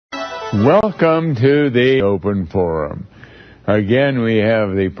Welcome to the Open Forum. Again, we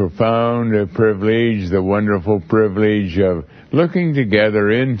have the profound privilege, the wonderful privilege of looking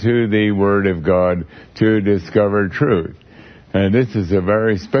together into the Word of God to discover truth. And this is a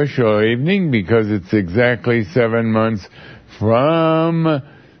very special evening because it's exactly 7 months from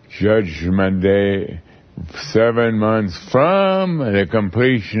Judgment Day, 7 months from the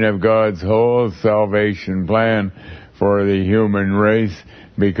completion of God's whole salvation plan for the human race,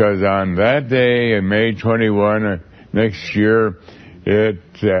 because on that day, May 21 next year,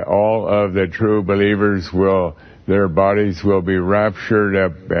 all of the true believers their bodies will be raptured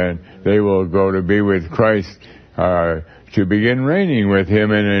up and they will go to be with Christ to begin reigning with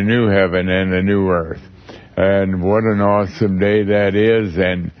Him in a new heaven and a new earth. And what an awesome day that is,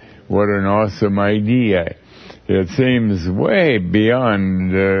 and what an awesome idea. It seems way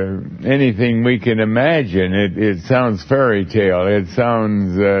beyond anything we can imagine. It sounds fairy tale. It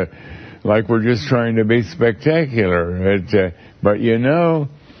sounds like we're just trying to be spectacular. But you know,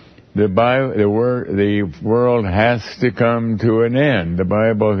 the world has to come to an end. The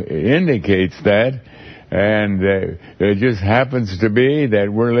Bible indicates that, and it just happens to be that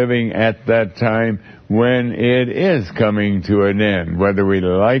we're living at that time when it is coming to an end. Whether we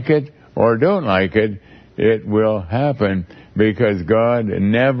like it or don't like it, it will happen, because God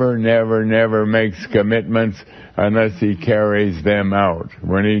never makes commitments unless He carries them out.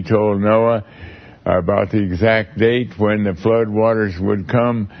 When He told Noah about the exact date when the flood waters would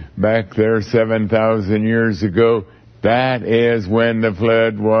come back there 7,000 years ago, that is when the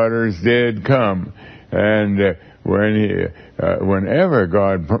flood waters did come. And whenever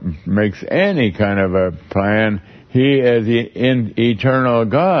God makes any kind of a plan, He is the eternal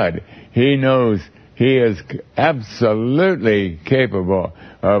God. He knows He is absolutely capable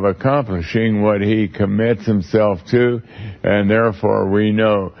of accomplishing what He commits Himself to, and therefore we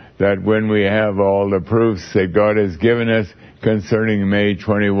know that when we have all the proofs that God has given us concerning May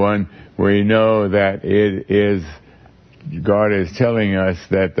 21, we know that God is telling us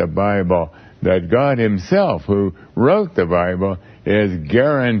that the Bible, that God Himself, who wrote the Bible, is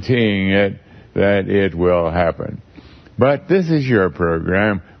guaranteeing it, that it will happen. But this is your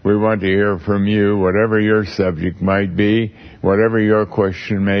program. We want to hear from you, whatever your subject might be, whatever your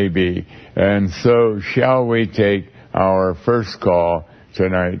question may be. And so shall we take our first call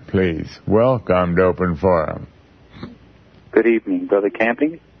tonight, please? Welcome to Open Forum. Good evening, Brother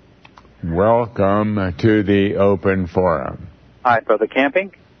Camping. Welcome to the Open Forum. Hi, Brother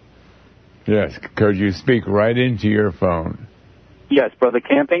Camping. Yes, could you speak right into your phone? Yes, Brother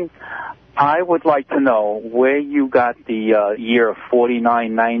Camping. I would like to know where you got the year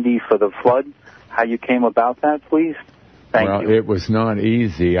 4990 for the flood, how you came about that, please. Thank you. Well, it was not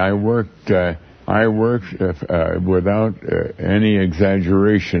easy. I worked without any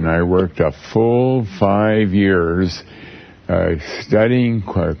exaggeration. I worked a full 5 years studying,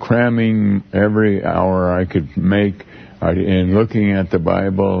 cramming every hour I could make in looking at the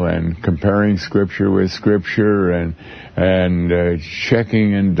Bible and comparing Scripture with Scripture and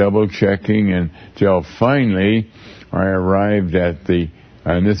checking and double checking until finally I arrived at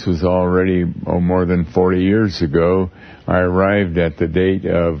and this was already more than 40 years ago, I arrived at the date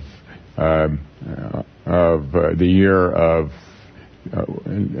of the year of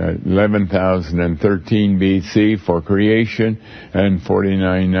 11,013 BC for creation and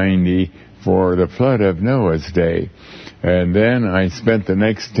 4990 for the flood of Noah's day. And then I spent the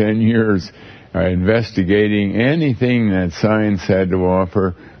next 10 years investigating anything that science had to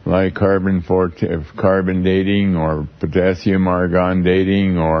offer, like carbon dating or potassium argon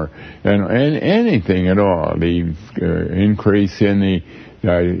dating and anything at all. The increase in the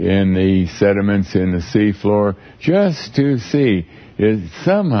sediments in the seafloor, just to see is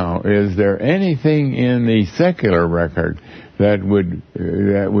there anything in the secular record that would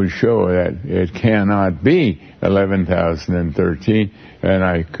show that it cannot be 11,013, and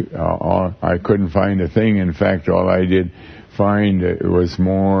I couldn't find a thing. In fact, all I did find was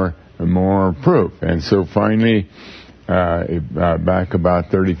more proof. And so finally, back about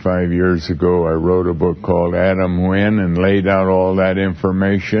 35 years ago, I wrote a book called Adam When and laid out all that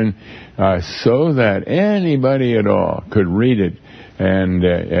information so that anybody at all could read it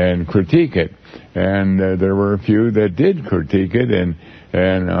and critique it. And there were a few that did critique it,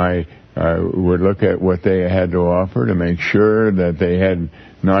 and I would look at what they had to offer to make sure that they had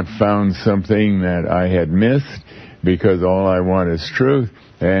not found something that I had missed, because all I want is truth,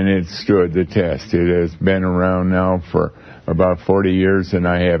 and it stood the test. It has been around now for about 40 years, and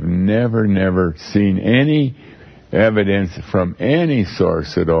I have never seen any evidence from any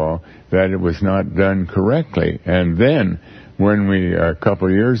source at all that it was not done correctly. And then a couple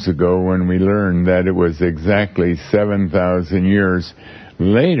of years ago, when we learned that it was exactly 7,000 years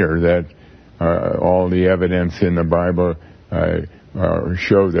later that all the evidence in the Bible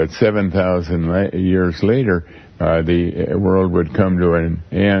show that 7,000 years later the world would come to an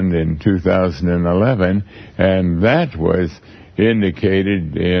end in 2011, and that was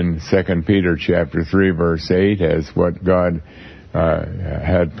indicated in 2 Peter chapter 3 verse 8 as what God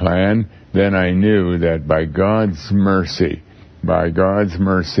had planned. Then I knew that by God's mercy, not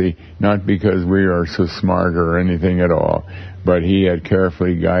because we are so smart or anything at all, but He had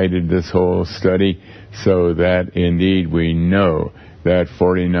carefully guided this whole study so that indeed we know that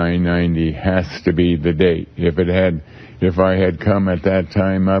 4990 has to be the date. If I had come at that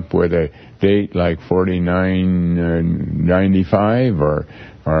time up with a date like 4995 or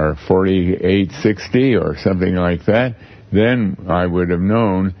 4860 or something like that, then I would have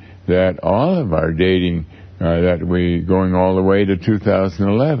known that all of our dating that we going all the way to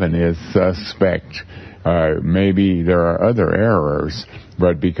 2011 is suspect. Maybe there are other errors,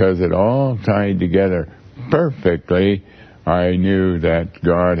 but because it all tied together perfectly, I knew that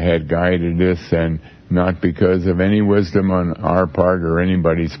God had guided this, and not because of any wisdom on our part or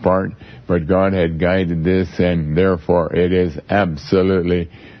anybody's part, but God had guided this, and therefore it is absolutely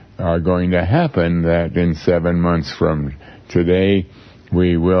going to happen that in 7 months from today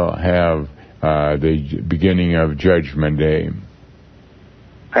we will have the beginning of Judgment Day.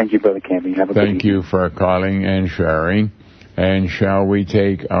 Thank you, Brother Camping. Have a good Thank you for calling and sharing. And shall we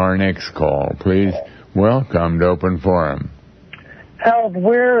take our next call, please? Welcome to Open Forum. Harold,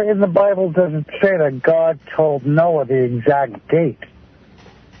 where in the Bible does it say that God told Noah the exact date?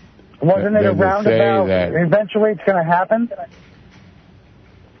 Wasn't it around about eventually it's going to happen?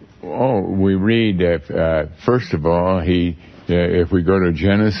 Oh, we read, first of all, if we go to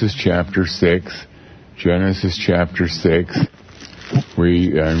Genesis chapter 6,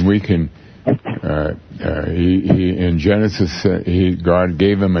 we can, in Genesis, God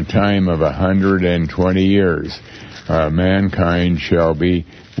gave him a time of 120 years. Mankind shall be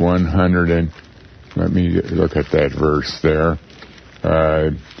 100 and, let me look at that verse there.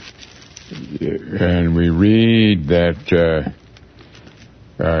 And we read that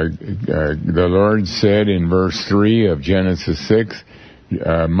the Lord said in verse 3 of Genesis 6,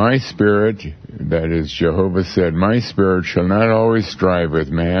 my spirit, that is Jehovah said, my spirit shall not always strive with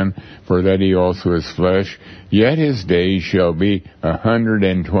man, for that he also is flesh, yet his days shall be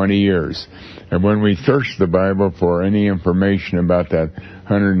 120 years. And when we search the Bible for any information about that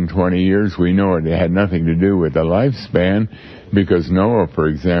 120 years, we know it had nothing to do with the lifespan, because Noah, for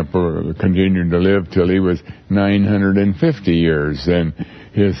example, continued to live till he was 950 years, and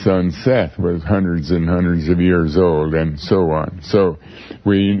his son Seth was hundreds and hundreds of years old, and so on. So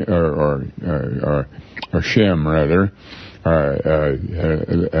we, or Shem rather,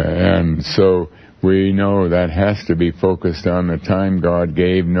 and so we know that has to be focused on the time God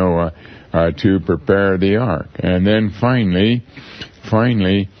gave Noah to prepare the ark. And then finally,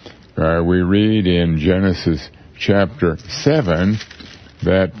 we read in Genesis chapter 7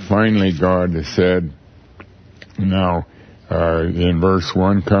 that finally God said, now, in verse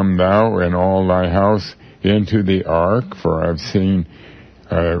 1, come thou and all thy house into the ark, for I've seen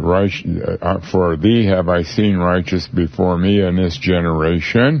for thee have I seen righteous before me in this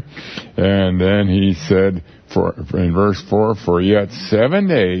generation. And then he said, in verse 4, for yet 7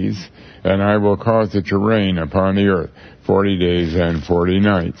 days, and I will cause it to rain upon the earth 40 days and 40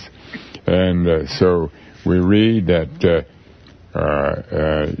 nights. And so we read that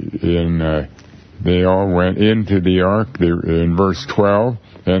they all went into the ark in verse 12,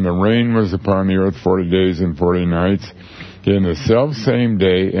 and the rain was upon the earth 40 days and 40 nights. In the selfsame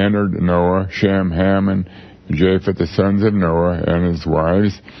day entered Noah, Shem, Ham, and Japheth, the sons of Noah, and his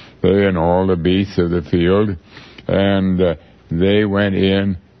wives, they and all the beasts of the field. And they went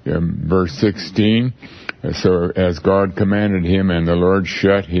in, verse 16, so as God commanded him, and the Lord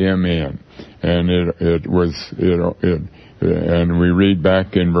shut him in. And and we read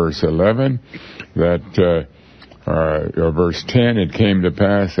back in verse 11 that, verse 10, it came to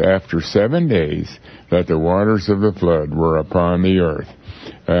pass after 7 days that the waters of the flood were upon the earth.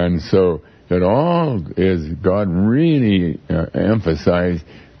 And so it all is, God really emphasized,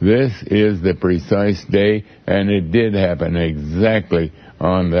 this is the precise day, and it did happen exactly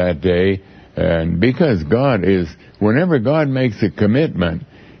on that day. And because God is, whenever God makes a commitment,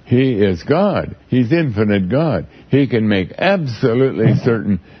 He is God. He's infinite God. He can make absolutely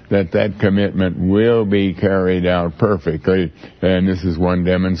certain that that commitment will be carried out perfectly, and this is one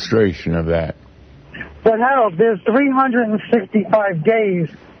demonstration of that. But Harold, there's 365 days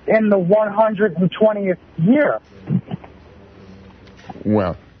in the 120th year.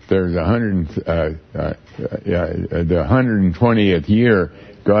 Well, there's the 120th year.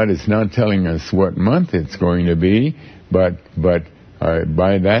 God is not telling us what month it's going to be, but by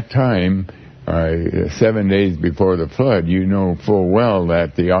that time, 7 days before the flood, you know full well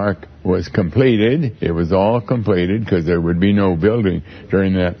that the ark was completed. It was all completed because there would be no building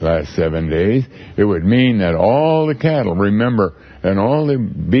during that last 7 days. It would mean that all the cattle, remember, and all the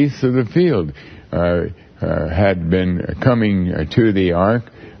beasts of the field had been coming to the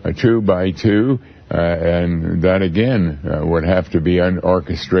ark 2 by 2, and that again would have to be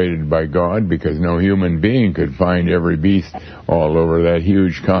orchestrated by God, because no human being could find every beast all over that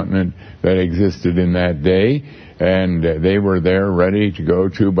huge continent that existed in that day. And they were there ready to go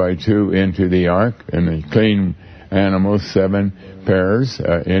 2 by 2 into the ark, and the clean animals, 7 pairs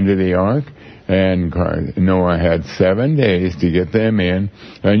into the ark. And Noah had 7 days to get them in.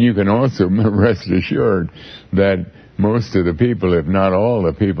 And you can also rest assured that most of the people, if not all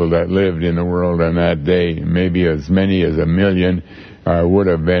the people that lived in the world on that day, maybe as many as 1 million, would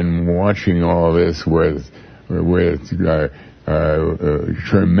have been watching all this with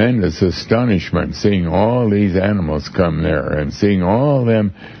tremendous astonishment, seeing all these animals come there and seeing all of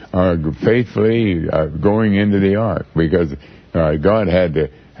them faithfully going into the ark, because God had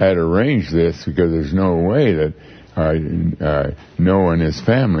arranged this, because there's no way that Noah and his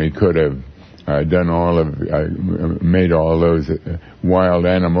family could have made all those wild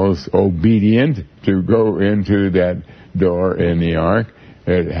animals obedient to go into that door in the ark.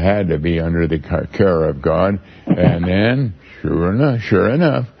 It had to be under the care of God. And then, sure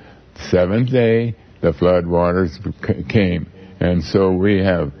enough, 7th day, the flood waters came. And so we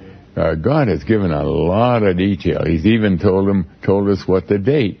have, God has given a lot of detail. He's even told us what the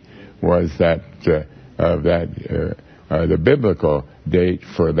date was the biblical date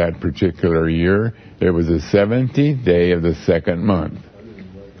for that particular year. It was the 17th day of the 2nd month.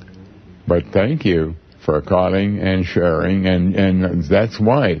 But thank you for calling and sharing, and that's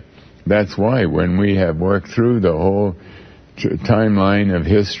why when we have worked through the whole timeline of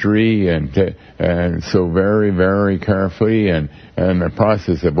history and so very, very carefully, and the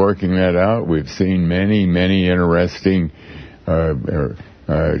process of working that out, we've seen many interesting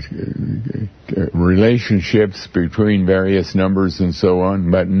relationships between various numbers and so on,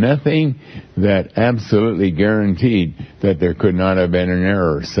 but nothing that absolutely guaranteed that there could not have been an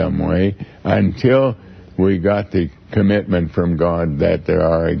error some way, until we got the commitment from God that there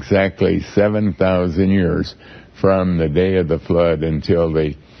are exactly 7,000 years from the day of the flood until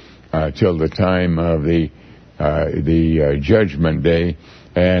the time of the judgment day.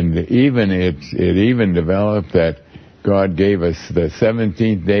 And it even developed that God gave us the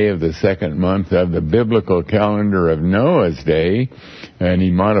 17th day of the 2nd month of the biblical calendar of Noah's day, and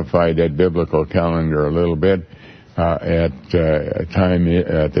he modified that biblical calendar a little bit at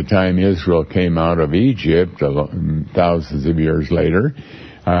the time Israel came out of Egypt, thousands of years later.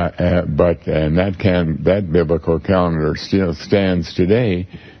 But that biblical calendar still stands today.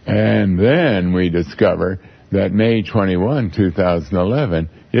 And then we discover that May 21, 2011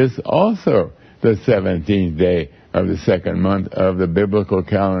 is also the 17th day of the 2nd month of the biblical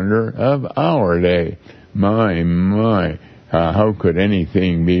calendar of our day. My, how could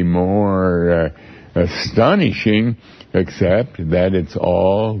anything be more astonishing, except that it's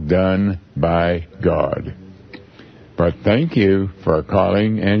all done by God. But thank you for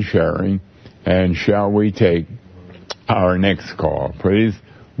calling and sharing. And shall we take our next call, please?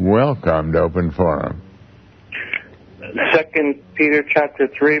 Welcome to Open Forum. 2 Peter chapter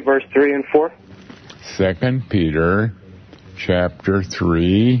 3, verse 3 and 4. 2 Peter chapter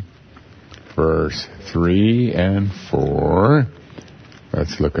 3, verse 3 and 4.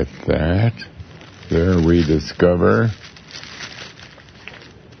 Let's look at that. There we discover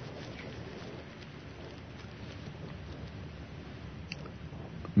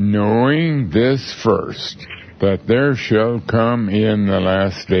knowing this first, that there shall come in the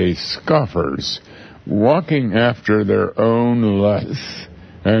last days scoffers, walking after their own lusts,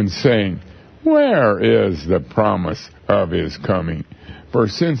 and saying, where is the promise of his coming? For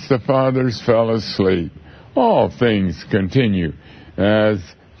since the fathers fell asleep, all things continue as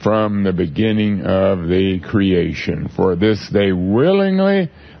from the beginning of the creation. For this they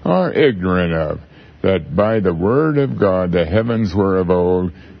willingly are ignorant of, that by the word of God the heavens were of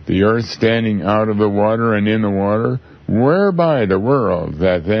old, the earth standing out of the water and in the water, whereby the world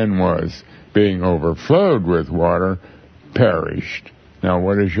that then was, being overflowed with water, perished. Now,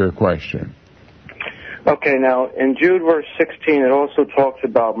 what is your question? Okay, now, in Jude verse 16, it also talks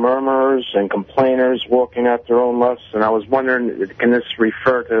about murmurers and complainers walking after their own lusts, and I was wondering, can this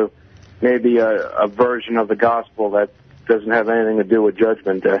refer to maybe a version of the gospel that doesn't have anything to do with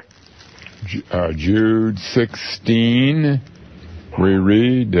Judgment Day. Jude 16, we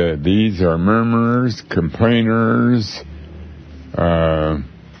read, these are murmurers, complainers,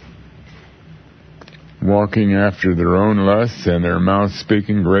 walking after their own lusts, and their mouth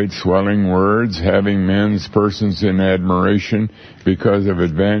speaking great swelling words, having men's persons in admiration because of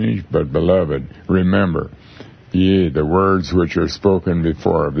advantage. But, beloved, remember, ye, the words which are spoken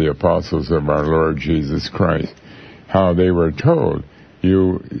before of the apostles of our Lord Jesus Christ, how they were told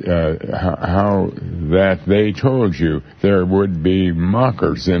you, how that they told you there would be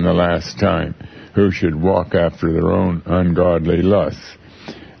mockers in the last time who should walk after their own ungodly lusts.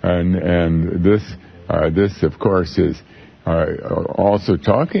 And this, of course, is also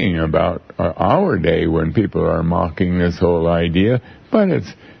talking about our day when people are mocking this whole idea. But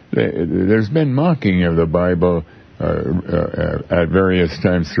there's been mocking of the Bible at various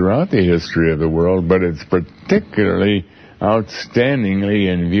times throughout the history of the world, but it's particularly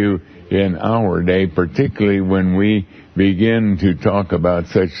outstandingly in view in our day, particularly when we begin to talk about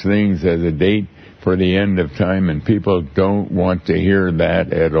such things as a date for the end of time, and people don't want to hear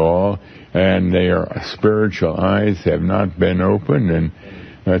that at all, and their spiritual eyes have not been opened, and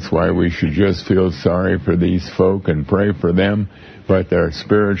that's why we should just feel sorry for these folk and pray for them, but their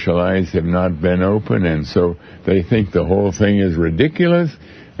spiritual eyes have not been opened, and so they think the whole thing is ridiculous,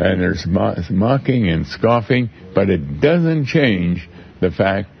 and there's mocking and scoffing, but it doesn't change the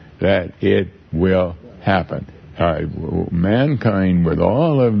fact that it will happen. Mankind, with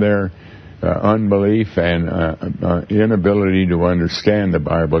all of their unbelief and inability to understand the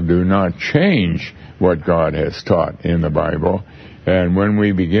Bible, do not change what God has taught in the Bible. And when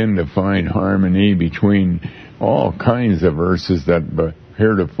we begin to find harmony between all kinds of verses that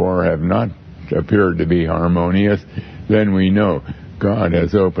heretofore have not appeared to be harmonious, then we know God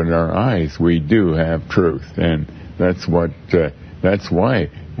has opened our eyes. We do have truth, and that's why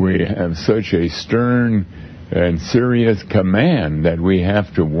we have such a stern and serious command that we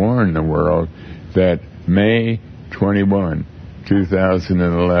have to warn the world that May 21,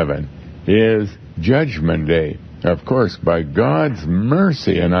 2011 is Judgment Day. Of course, by God's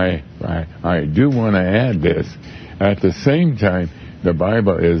mercy, and I do want to add this, at the same time, the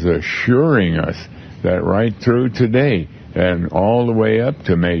Bible is assuring us that right through today and all the way up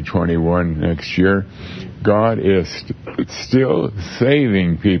to May 21 next year, God is still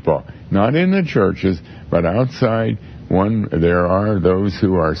saving people, not in the churches, but outside. There are those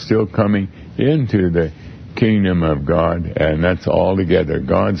who are still coming into the kingdom of God, and that's altogether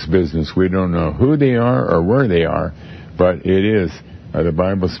God's business. We don't know who they are or where they are, but it is, the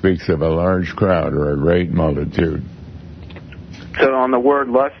Bible speaks of a large crowd or a great multitude. So on the word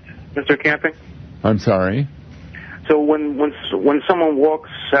lust, Mr. Camping? I'm sorry? So when someone walks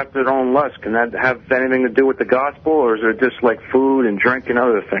after their own lust, can that have anything to do with the gospel, or is it just like food and drink and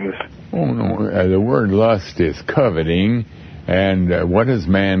other things? Oh, no. The word lust is coveting, and what does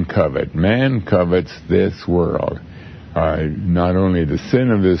man covet? Man covets this world. Not only the sin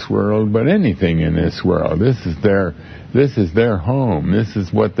of this world, but anything in this world. This is their home. This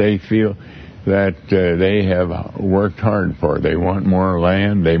is what they feel that they have worked hard for. They want more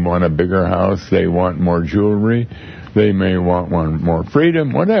land. They want a bigger house. They want more jewelry. They may want more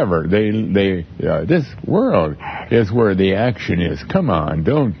freedom, whatever. This world is where the action is. Come on,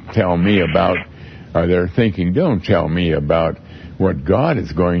 don't tell me about their thinking. Don't tell me about what God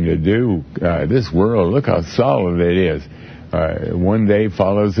is going to do. This world, look how solid it is. One day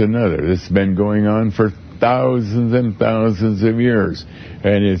follows another. This has been going on for thousands and thousands of years,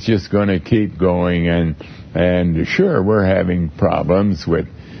 and it's just going to keep going. And sure, we're having problems with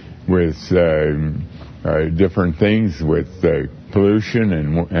different things, with pollution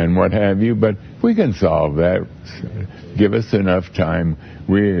and what have you, but we can solve that. Give us enough time.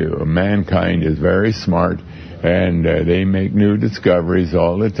 Mankind is very smart, and they make new discoveries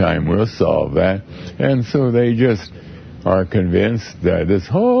all the time. We'll solve that. And so they just are convinced that this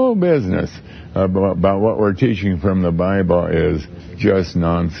whole business about what we're teaching from the Bible is just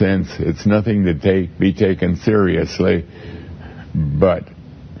nonsense. It's nothing to be taken seriously, but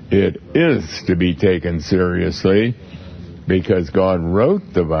it is to be taken seriously because God wrote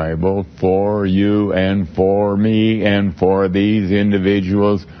the Bible for you and for me and for these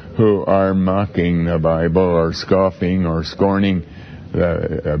individuals who are mocking the Bible or scoffing or scorning,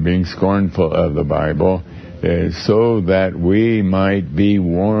 being scornful of the Bible, so that we might be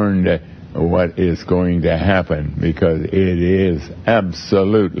warned what is going to happen, because it is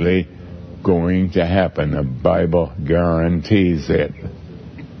absolutely going to happen. The Bible guarantees it.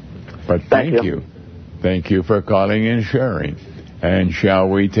 But thank you. Thank you for calling and sharing. And shall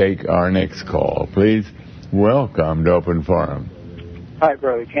we take our next call, please? Welcome to Open Forum. Hi,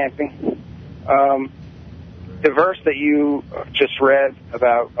 Brother Camping. The verse that you just read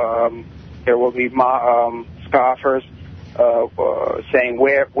about there will be scoffers saying,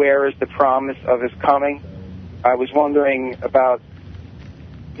 where is the promise of his coming? I was wondering about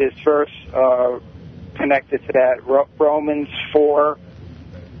this verse connected to that. Romans 4,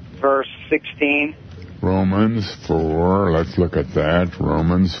 verse 16. Romans 4, let's look at that.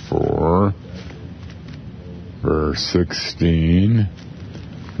 Romans 4, verse 16.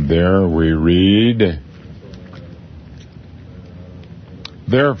 There we read,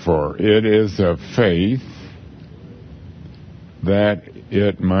 therefore it is of faith that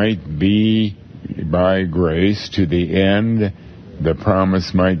it might be by grace to the end the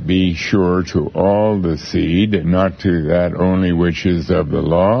promise might be sure to all the seed, not to that only which is of the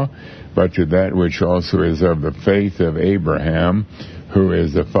law, but to that which also is of the faith of Abraham, who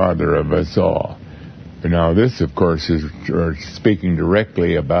is the father of us all. Now this, of course, is speaking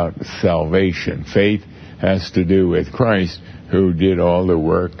directly about salvation. Faith has to do with Christ, who did all the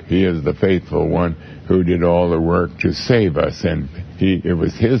work. He is the faithful one who did all the work to save us, and it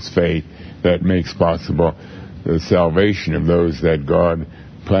was his faith that makes possible the salvation of those that God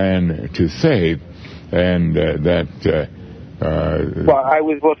planned to save, and well, I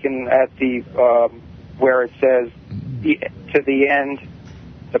was looking at the where it says to the end,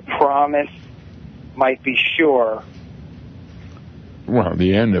 the promise might be sure. Well,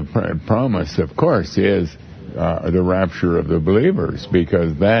 the end of promise, of course, is the rapture of the believers,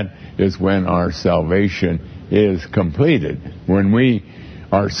 because that is when our salvation is completed. When we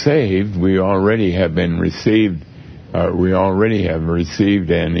are saved, we already have received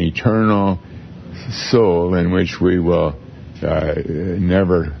an eternal soul in which we will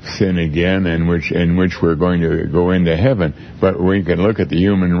never sin again, in which we're going to go into heaven. But we can look at the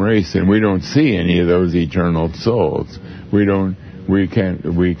human race and we don't see any of those eternal souls. We can't.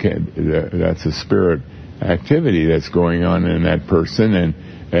 That's a spirit activity that's going on in that person,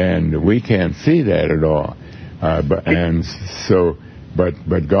 and we can't see that at all.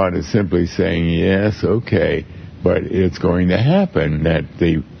 But God is simply saying, yes, okay, but it's going to happen, that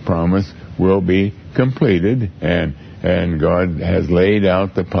the promise will be completed, and God has laid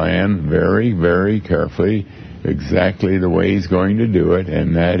out the plan very, very carefully, exactly the way He's going to do it,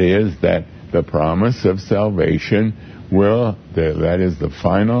 and that is that the promise of salvation that is the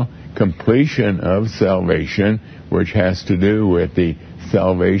final completion of salvation, which has to do with the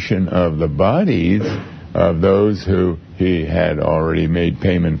salvation of the bodies of those who He had already made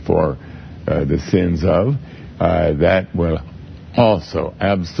payment for the sins of. That will also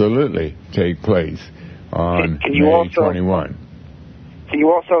absolutely take place on May 21. Can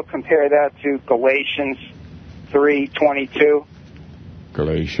you also compare that to Galatians 3:22?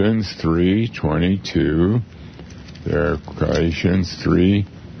 Galatians 3:22. There, Galatians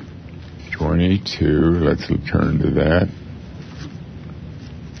 3:22. Let's turn to that.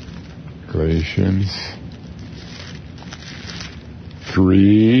 Galatians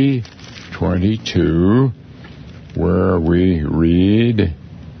 3:22, where we read,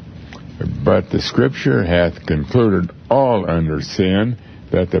 but the Scripture hath concluded all under sin,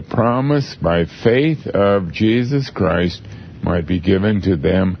 that the promise by faith of Jesus Christ might be given to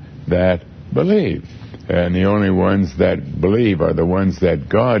them that believe. And the only ones that believe are the ones that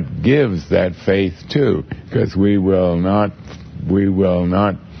God gives that faith to, because we will not,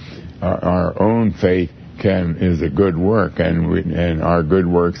 our own faith is a good work, and our good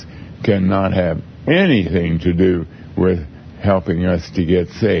works cannot have anything to do with helping us to get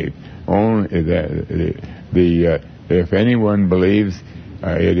saved. Only if anyone believes,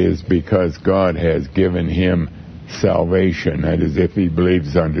 it is because God has given him salvation. That is, if he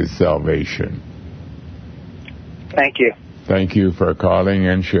believes unto salvation. Thank you. Thank you for calling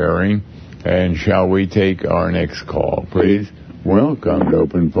and sharing. And shall we take our next call, please? Welcome to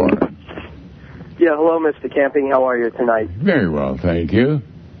Open Forum. Yeah, hello, Mr. Camping. How are you tonight? Very well, thank you.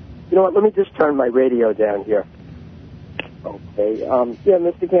 You know what? Let me just turn my radio down here. Okay. Yeah,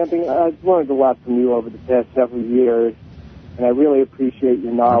 Mr. Camping, I've learned a lot from you over the past several years, and I really appreciate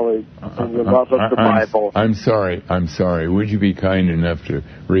your knowledge and your love of the Bible. I'm sorry. Would you be kind enough to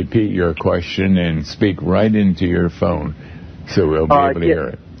repeat your question and speak right into your phone so we'll be able to hear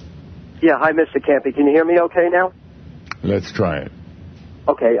it? Yeah, hi, Mr. Camping. Can you hear me okay now? Let's try it.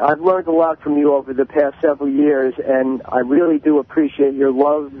 Okay, I've learned a lot from you over the past several years, and I really do appreciate your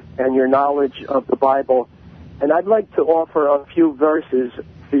love and your knowledge of the Bible. And I'd like to offer a few verses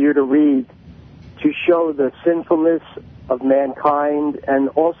for you to read to show the sinfulness of mankind and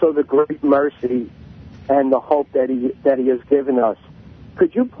also the great mercy and the hope that he has given us.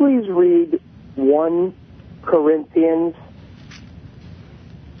 Could you please read 1 Corinthians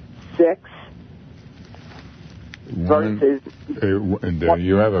 6, verses...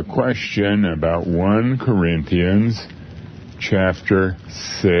 You have a question about 1 Corinthians chapter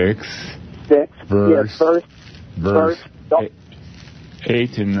 6, verse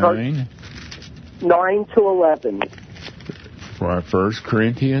 8 and 9? 9 to 11. 1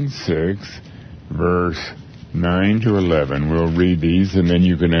 Corinthians 6, verse 9 to 11. We'll read these, and then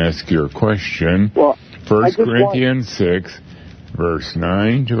you can ask your question. Well, 1 Corinthians 6, verse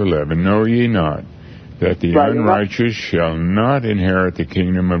 9 to 11. Know ye not that the unrighteous shall not inherit the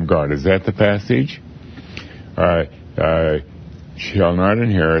kingdom of God? Is that the passage? Shall not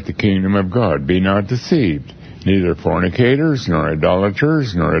inherit the kingdom of God. Be not deceived. Neither fornicators, nor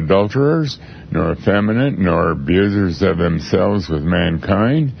idolaters, nor adulterers, nor effeminate, nor abusers of themselves with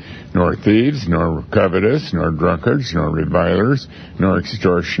mankind, nor thieves, nor covetous, nor drunkards, nor revilers, nor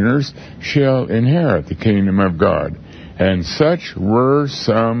extortioners shall inherit the kingdom of God. And such were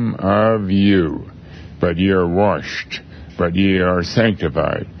some of you. But ye are washed, but ye are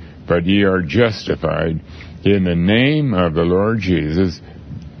sanctified, but ye are justified in the name of the Lord Jesus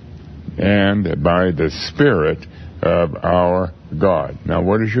and by the Spirit of our God. Now,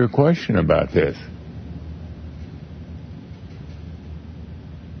 what is your question about this?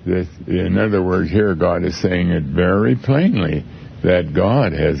 In other words, here God is saying it very plainly that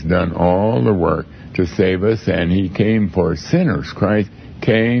God has done all the work to save us, and He came for sinners. Christ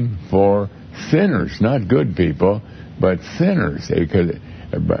came for sinners, not good people, but sinners. But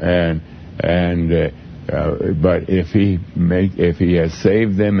if He has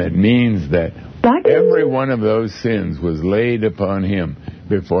saved them, it means that every one of those sins was laid upon Him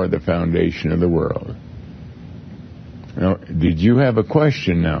before the foundation of the world. Now, did you have a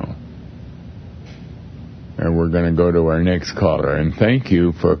question now? And we're going to go to our next caller. And thank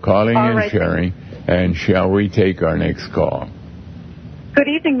you for calling and sharing. And shall we take our next call? Good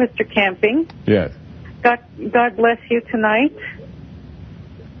evening, Mr. Camping. Yes. God bless you tonight.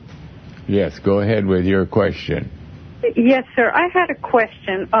 Yes, go ahead with your question. Yes, sir. I had a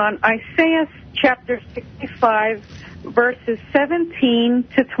question on Isaiah chapter 65, verses 17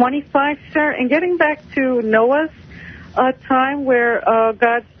 to 25, sir. And getting back to Noah's time where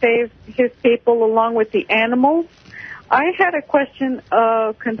God saved His people along with the animals, I had a question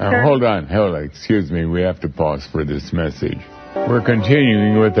concerning... Hold on. Excuse me. We have to pause for this message. We're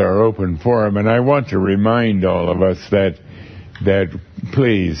continuing with our open forum, and I want to remind all of us that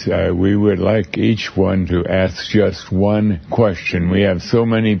please, we would like each one to ask just one question. We have so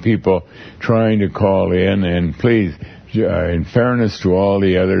many people trying to call in, and please, in fairness to all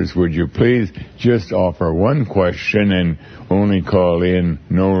the others, would you please just offer one question and only call in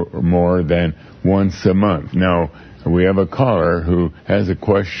no more than once a month. Now, we have a caller who has a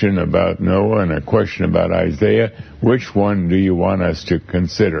question about Noah and a question about Isaiah. Which one do you want us to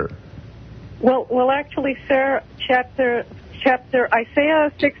consider? Well, actually, sir, chapter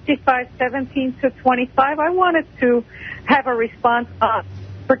Isaiah 65, 17 to 25, I wanted to have a response on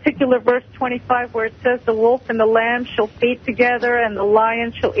particular verse 25 where it says the wolf and the lamb shall feed together and the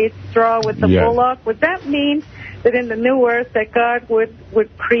lion shall eat straw with the bullock. Would that mean that in the new earth that God would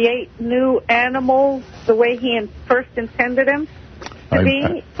create new animals the way He first intended them to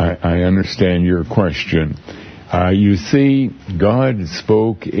be? I understand your question. You see, God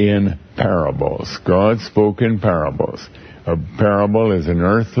spoke in parables. A parable is an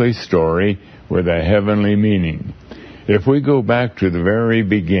earthly story with a heavenly meaning. If we go back to the very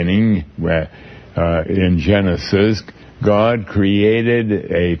beginning, in Genesis, God created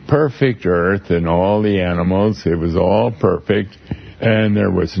a perfect earth and all the animals. It was all perfect, and there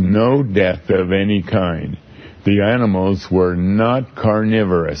was no death of any kind. The animals were not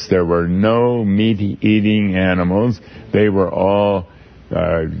carnivorous. There were no meat-eating animals. They were all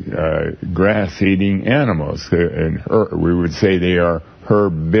grass-eating animals. We would say they are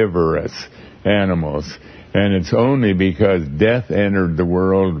herbivorous animals. And it's only because death entered the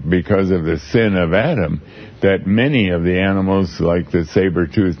world because of the sin of Adam that many of the animals, like the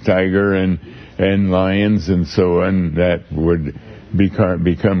saber-toothed tiger and lions and so on, that would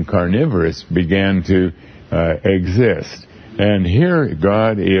become carnivorous, began to exist. And here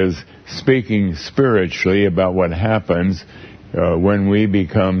God is speaking spiritually about what happens when we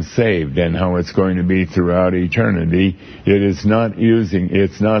become saved and how it's going to be throughout eternity. It's not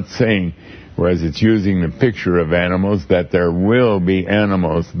saying, whereas it's using the picture of animals, that there will be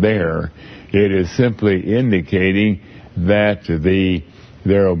animals there. It is simply indicating that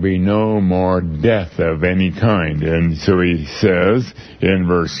there will be no more death of any kind. And so He says in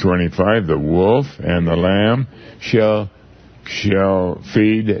verse 25, the wolf and the lamb shall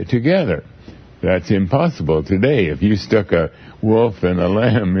feed together. That's impossible today. If you stuck a wolf and a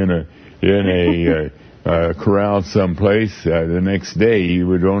lamb in a corral someplace, the next day you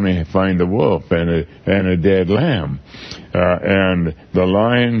would only find a wolf and a dead lamb. And the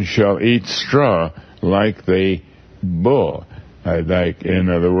lion shall eat straw like the bull. In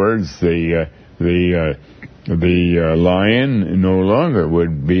other words, the lion no longer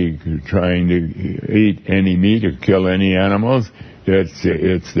would be trying to eat any meat or kill any animals.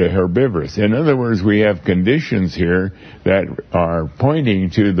 It's the herbivorous. In other words, we have conditions here that are pointing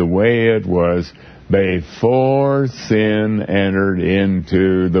to the way it was before sin entered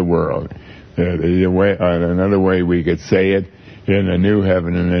into the world. Another way we could say it, in a new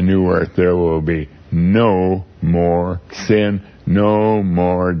heaven and a new earth, there will be no more sin, no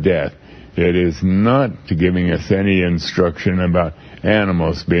more death. It is not giving us any instruction about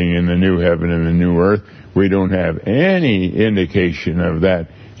animals being in the new heaven and the new earth. We don't have any indication of that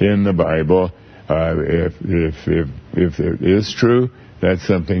in the Bible. If it is true, that's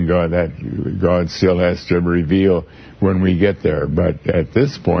something God still has to reveal when we get there. But at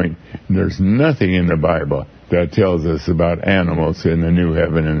this point, there's nothing in the Bible that tells us about animals in the new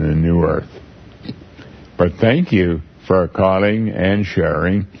heaven and the new earth. But thank you for calling and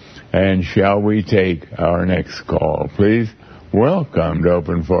sharing. And shall we take our next call, please? Welcome to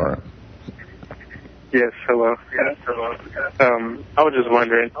Open Forum. Yes, hello. I was just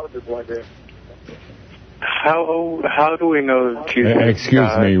wondering, how do we know Jesus?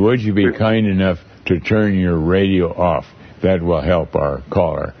 Excuse me, would you be kind enough to turn your radio off? That will help our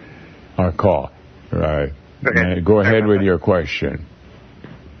call. Right. Okay. Go ahead with your question.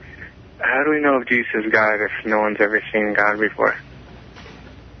 How do we know if Jesus is God if no one's ever seen God before?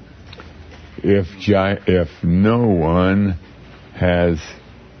 If no one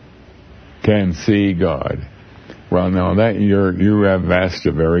can see God. Well, now that you have asked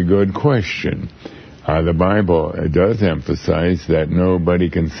a very good question. The Bible does emphasize that nobody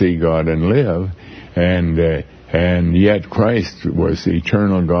can see God and live, and yet Christ was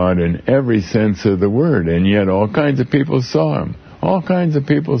eternal God in every sense of the word, and yet all kinds of people saw him. All kinds of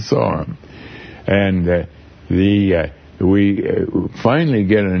people saw him, and we finally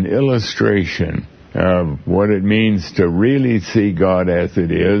get an illustration of what it means to really see God as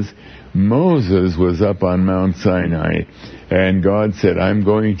it is. Moses was up on Mount Sinai, and God said, I'm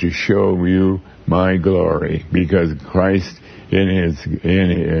going to show you my glory, because Christ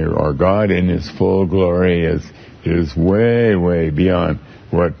God in his full glory is way, way beyond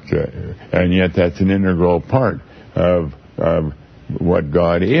what, and yet that's an integral part of what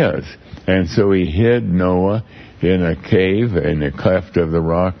God is. And so he hid Noah in a cave, in a cleft of the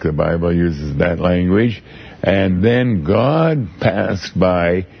rock. The Bible uses that language. And then God passed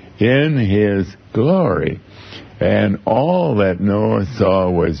by in his glory. And all that Noah saw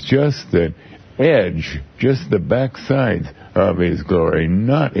was just the edge, just the backside of his glory,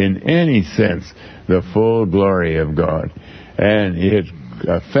 not in any sense the full glory of God. And it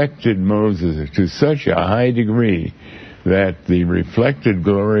affected Moses to such a high degree that the reflected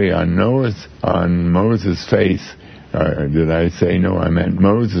glory on Moses' face, did I say no? I meant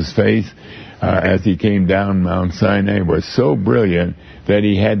Moses' face, as he came down Mount Sinai, was so brilliant that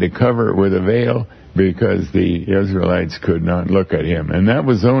he had to cover it with a veil because the Israelites could not look at him. And that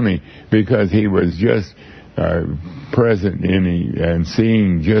was only because he was just present and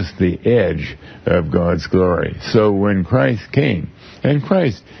seeing just the edge of God's glory. So when Christ came,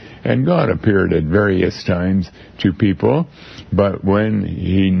 and God appeared at various times to people, but when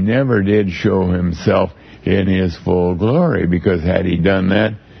he never did show himself in his full glory, because had he done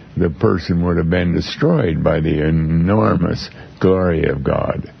that, the person would have been destroyed by the enormous glory of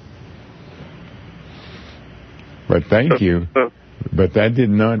God. But thank you. But that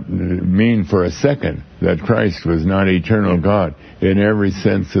did not mean for a second that Christ was not eternal God in every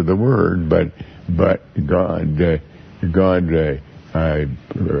sense of the word, but God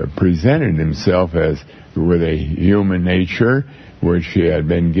presented himself as with a human nature which he had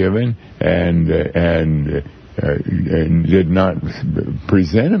been given, and did not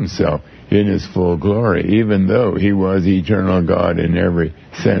present himself in his full glory, even though he was eternal God in every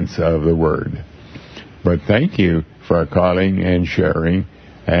sense of the word. But thank you for calling and sharing.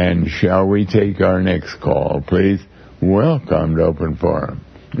 And shall we take our next call, please? Welcome to Open Forum.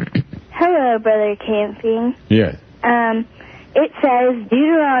 Hello, Brother Camping. Yes. It says,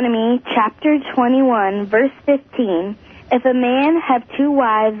 Deuteronomy chapter 21, verse 15, if a man have two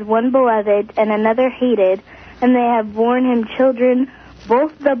wives, one beloved and another hated, and they have borne him children,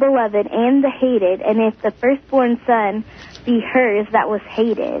 both the beloved and the hated, and if the firstborn son be hers that was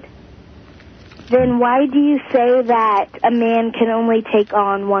hated, then why do you say that a man can only take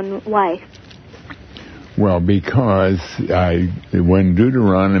on one wife? Well, because when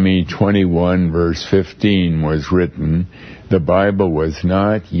Deuteronomy 21 verse 15 was written, the Bible was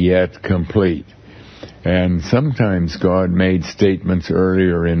not yet complete. And sometimes God made statements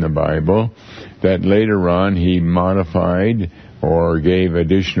earlier in the Bible that later on he modified or gave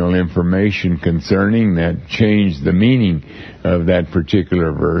additional information concerning that changed the meaning of that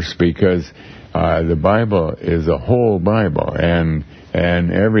particular verse, because the Bible is a whole Bible, and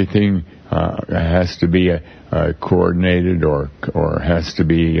everything has to be coordinated or has to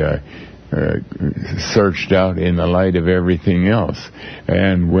be searched out in the light of everything else.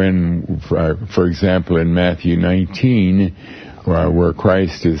 And when, for example, in Matthew 19, where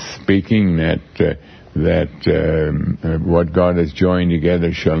Christ is speaking that what God has joined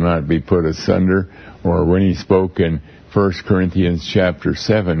together shall not be put asunder, or when he spoke in 1 Corinthians chapter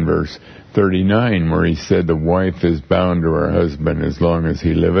 7, verse 39, where he said the wife is bound to her husband as long as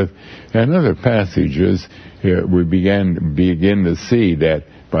he liveth, and other passages, we begin to see that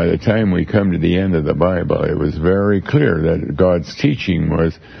by the time we come to the end of the Bible, it was very clear that God's teaching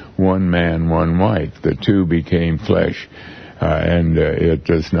was one man, one wife. The two became flesh. And it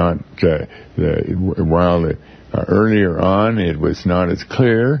does not, while earlier on it was not as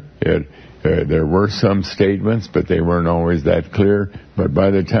clear, there were some statements, but they weren't always that clear. But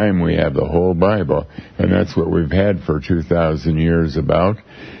by the time we have the whole Bible, and that's what we've had for 2,000 years about,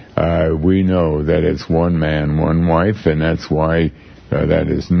 we know that it's one man, one wife, and that's why that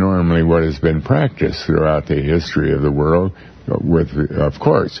is normally what has been practiced throughout the history of the world, with, of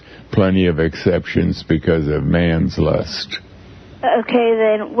course, plenty of exceptions because of man's lust. Okay,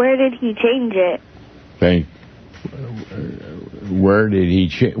 then where did he change it? Where did he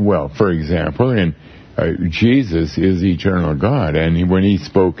change? Well, for example, Jesus is eternal God, and when he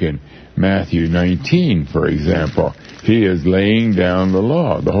spoke in Matthew 19, for example, he is laying down the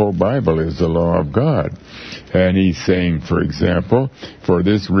law. The whole Bible is the law of God. And he's saying, for example, for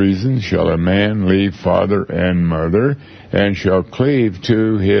this reason shall a man leave father and mother, and shall cleave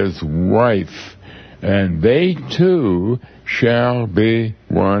to his wife, and they two shall be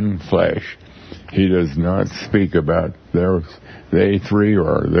one flesh. He does not speak about they three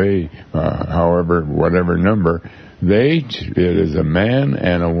or they, however, whatever number. It is a man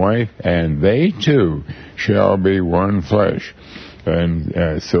and a wife, and they two shall be one flesh.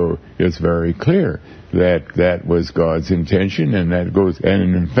 And so it's very clear that was God's intention, and that goes,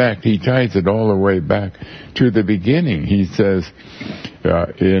 and in fact he ties it all the way back to the beginning. He says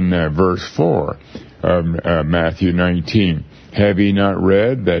in verse 4 of Matthew 19, have ye not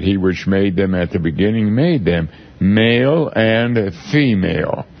read that he which made them at the beginning made them male and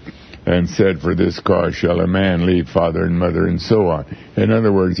female, and said, for this cause shall a man leave father and mother, and so on. In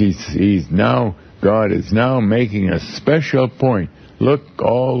other words, God is now making a special point. Look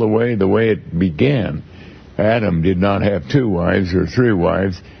all the way it began. Adam did not have 2 wives or 3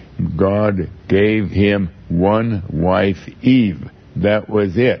 wives. God gave him one wife, Eve. That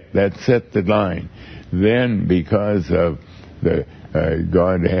was it. That set the line. Then, because of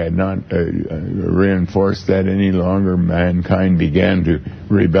God had not reinforced that any longer, mankind began to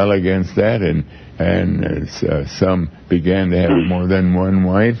rebel against that, and some began to have more than one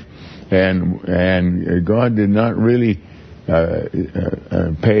wife, and God did not really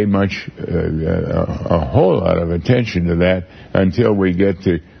pay much, a whole lot of attention to that until we get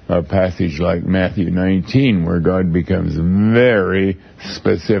to a passage like Matthew 19, where God becomes very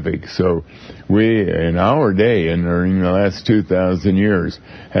specific. So we, in our day, and during the last 2,000 years,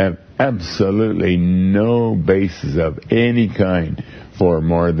 have absolutely no basis of any kind for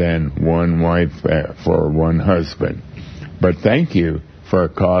more than one wife, for one husband. But thank you for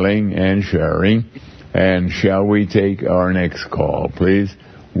calling and sharing. And shall we take our next call, please?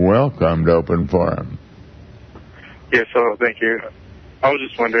 Welcome to Open Forum. Yes, hello, thank you. I was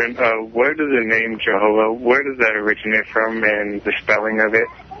just wondering, where does the name Jehovah, where does that originate from, and the spelling of it?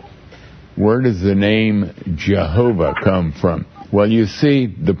 Where does the name Jehovah come from? Well, you see,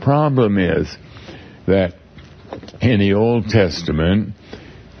 the problem is that in the Old Testament,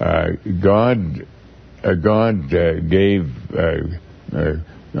 God gave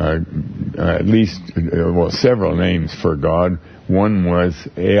at least, several names for God. One was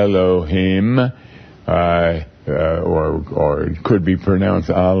Elohim, or it could be pronounced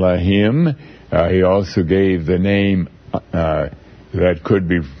Allahim. He also gave the name that could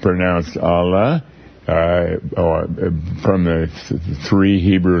be pronounced Allah, or from the 3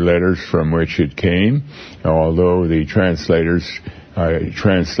 Hebrew letters from which it came, although the translators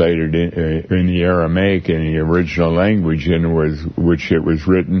translated in the Aramaic, in the original language in which it was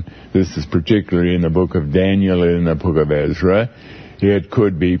written. This is particularly in the book of Daniel and in the book of Ezra. it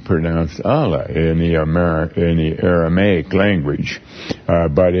could be pronounced Allah in the Aramaic language.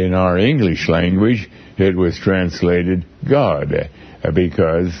 But in our English language, it was translated God,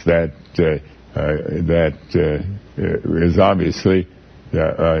 because that is obviously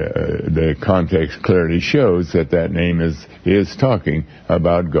the context clearly shows that name is talking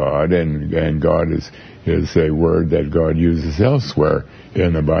about God, and God is a word that God uses elsewhere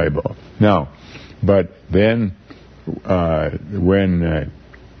in the Bible. Now, but then when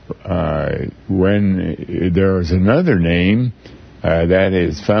there is another name that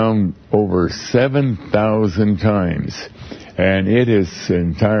is found over 7,000 times, and it is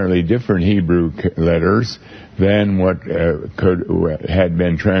entirely different Hebrew letters than what had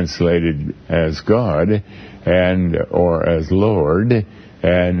been translated as God or as Lord,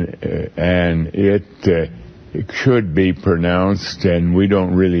 and it should be pronounced, and we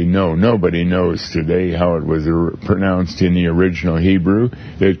don't really know. Nobody knows today how it was pronounced in the original Hebrew.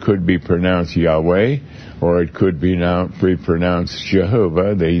 It could be pronounced Yahweh, or it could be pronounced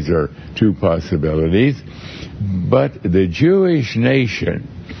Jehovah. These are two possibilities. But the Jewish nation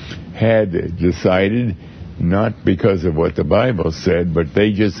had decided, not because of what the Bible said, but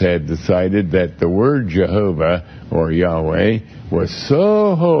they just had decided that the word Jehovah or Yahweh was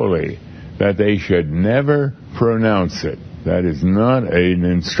so holy that they should never pronounce it. That is not an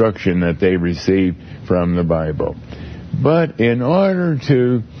instruction that they received from the Bible. But in order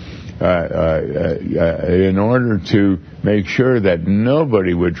to make sure that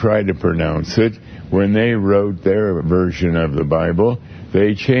nobody would try to pronounce it, when they wrote their version of the Bible,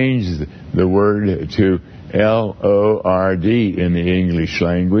 they changed the word to L-O-R-D in the English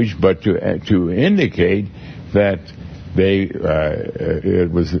language, but to indicate that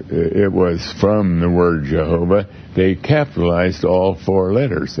it was from the word Jehovah, they capitalized all four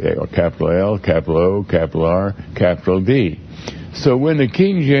letters: capital L, capital O, capital R, capital D. So when the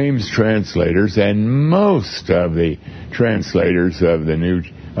King James translators and most of the translators of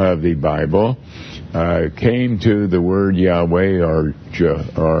the Bible came to the word Yahweh or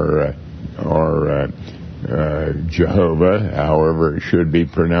Jehovah, however it should be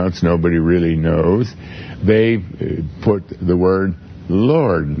pronounced, nobody really knows. They put the word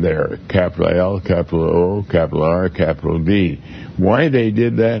Lord there, capital L, capital O, capital R, capital D. Why they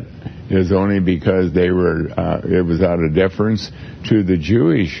did that is only because it was out of deference to the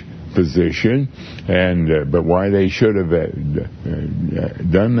Jewish position, but why they should have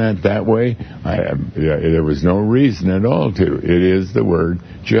done that way, there was no reason at all to. It is the word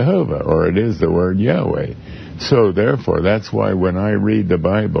Jehovah, or it is the word Yahweh. So therefore, that's why when I read the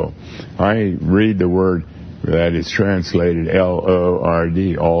Bible, I read the word that is translated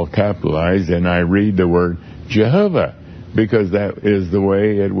L-O-R-D, all capitalized, and I read the word Jehovah, because that is the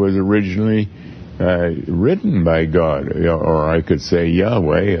way it was originally written by God, or I could say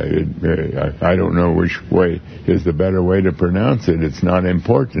Yahweh. I don't know which way is the better way to pronounce it. It's not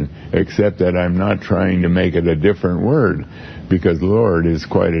important, except that I'm not trying to make it a different word, because Lord is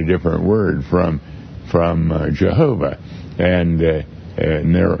quite a different word from Jehovah. And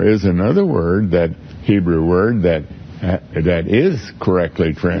there is another word, that Hebrew word that is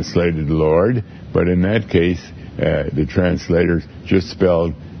correctly translated Lord, but in that case the translators just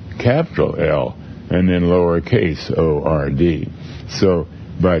spelled capital L and then lowercase O-R-D. So,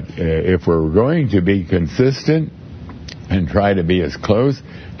 but if we're going to be consistent and try to be as close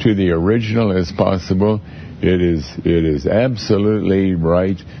to the original as possible, it is absolutely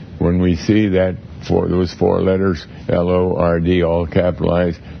right when we see that for those four letters, L-O-R-D, all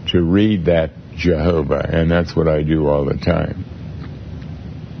capitalized, to read that Jehovah, and that's what I do all the time.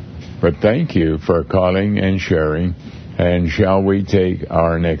 But thank you for calling and sharing, and shall we take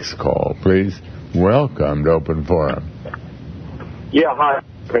our next call, please? Welcome to Open Forum. Yeah, hi.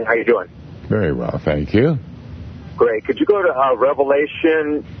 How you doing? Very well, thank you. Great. Could you go to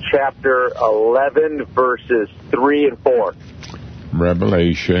Revelation chapter 11, verses 3 and 4?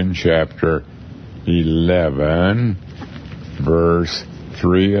 Revelation chapter 11, verse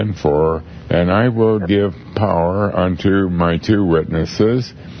 3 and 4. And I will give power unto my two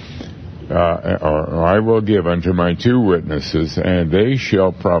witnesses, or I will give unto my two witnesses, and they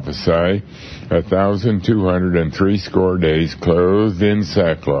shall prophesy 1,260 days, clothed in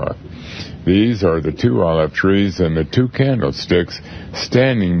sackcloth. These are the two olive trees and the two candlesticks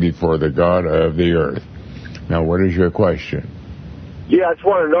standing before the God of the earth. Now, what is your question? Yeah, I just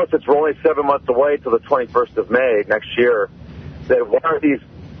want to know, since we're only 7 months away till the 21st of May next year, that why are these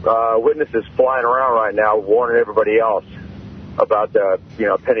witnesses flying around right now warning everybody else about the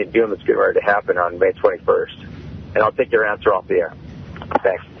pending doom that's getting ready to happen on May 21st? And I'll take your answer off the air.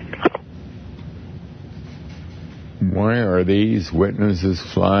 Thanks. Why are these witnesses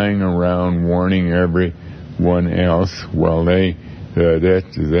flying around warning everyone else? Well, this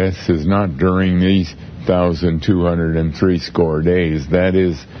is not during these 1,203 score days. That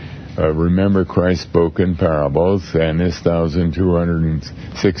is, remember Christ spoke in parables, and this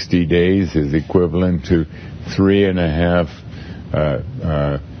 1,260 days is equivalent to 3.5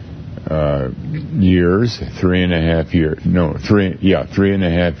 years.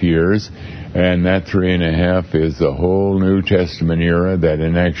 3.5 years. And that 3.5 is the whole New Testament era that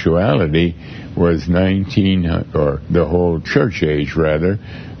in actuality was the whole church age rather.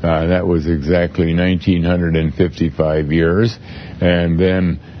 That was exactly 1,955 years. And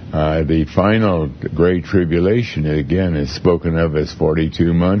then the final Great Tribulation, again, is spoken of as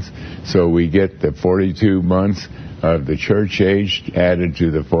 42 months. So we get the 42 months of the church age added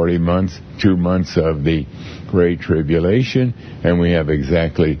to the 2 months of the Great Tribulation, and we have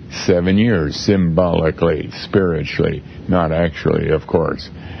exactly 7 years, symbolically, spiritually, not actually, of course.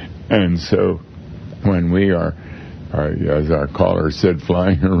 And so when we are, as our caller said,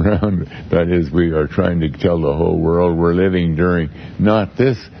 flying around, that is, we are trying to tell the whole world we're living during not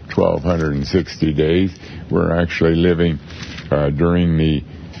this 1,260 days, we're actually living during the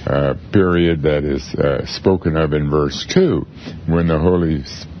period that is spoken of in verse 2, when the holy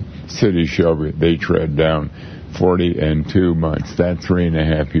city they tread down 42 months. That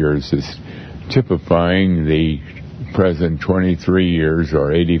 3.5 years is typifying the present 23 years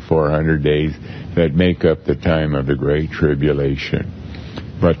or 8,400 days that make up the time of the Great Tribulation.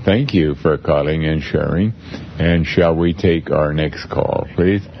 But thank you for calling and sharing. And shall we take our next call,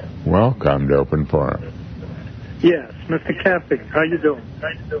 please? Welcome to Open Forum. Yes, Mr. Camping, how you doing?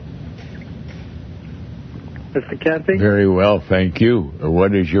 Mr. Camping? Very well, thank you.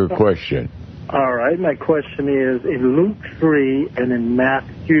 What is your question? All right, my question is, in Luke 3 and in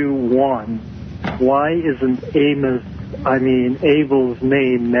Matthew 1, why isn't Abel's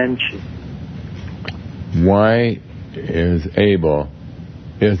name mentioned? Why isn't Abel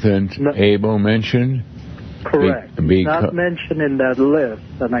mentioned? Correct. Not mentioned in that list,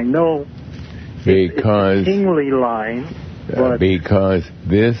 and I know because it's a kingly line. Because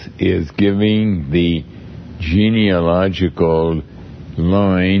this is giving the genealogical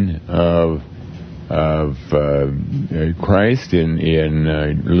line of Christ in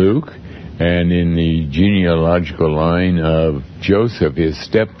Luke, and in the genealogical line of Joseph, his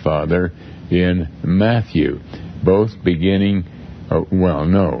stepfather, in Matthew, both beginning.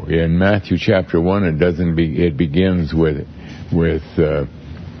 In Matthew chapter 1, it begins with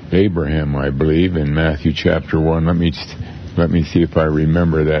Abraham, I believe, in Matthew chapter 1. Let me see if I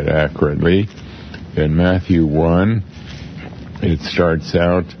remember that accurately. In Matthew 1, it starts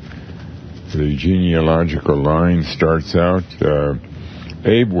out, the genealogical line starts out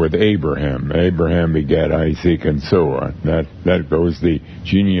with Abraham. Abraham begat Isaac, and so on. That goes the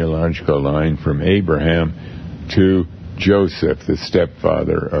genealogical line from Abraham to Joseph, the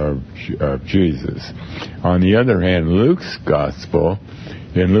stepfather of Jesus. On the other hand, Luke's gospel,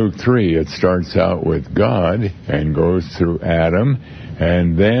 in Luke 3, it starts out with God and goes through Adam,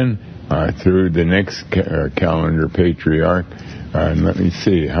 and then through the next calendar patriarch. And let me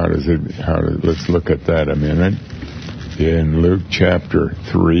see, let's look at that a minute. In Luke chapter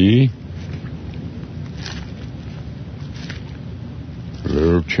 3,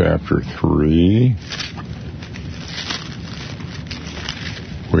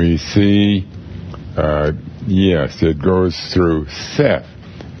 we see, it goes through Seth,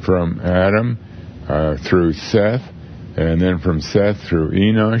 from Adam through Seth, and then from Seth through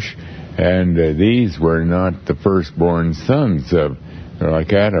Enosh, and these were not the firstborn sons of,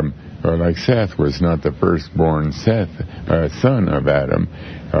 like Adam, or like Seth was not the firstborn son of Adam,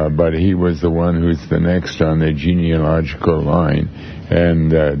 but he was the one who's the next on the genealogical line,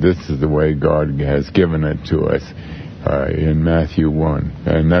 and this is the way God has given it to us in Matthew 1,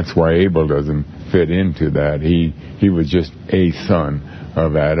 and that's why Abel doesn't fit into that. He was just a son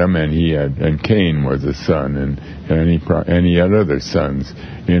of Adam, and Cain was a son, and he had other sons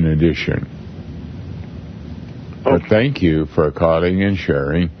in addition. But thank you for calling and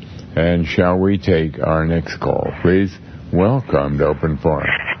sharing. And shall we take our next call, please? Welcome to Open Forum.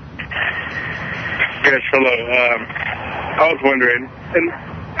 Yes, hello. I was wondering, and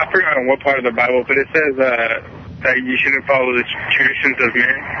I forgot on what part of the Bible, but it says that you shouldn't follow the traditions of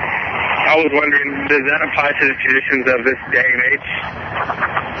men. I was wondering, does that apply to the traditions of this day and age?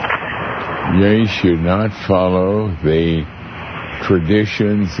 Ye should not follow the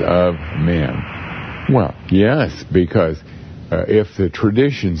traditions of men. Well, yes, because if the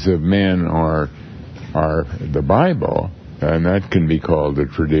traditions of men are the Bible, and that can be called the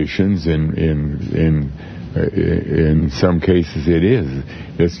traditions in in some cases it is.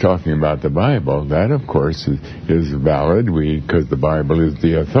 It's talking about the Bible. That, of course, is valid because the Bible is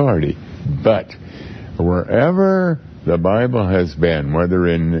the authority. But wherever the Bible has been, whether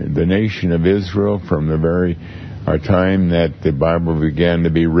in the nation of Israel from the very time that the Bible began to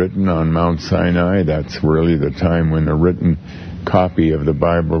be written on Mount Sinai, that's really the time when the written copy of the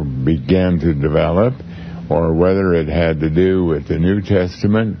Bible began to develop, or whether it had to do with the New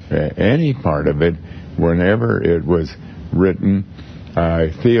Testament, any part of it, whenever it was written,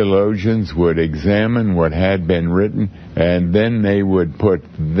 theologians would examine what had been written, and then they would put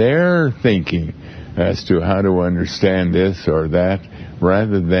their thinking as to how to understand this or that,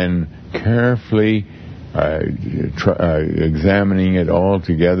 rather than carefully examining it all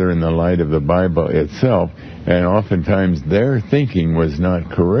together in the light of the Bible itself. And oftentimes their thinking was not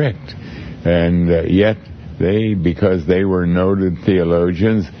correct. And yet they, because they were noted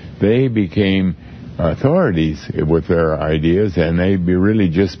theologians, they became authorities with their ideas, and they really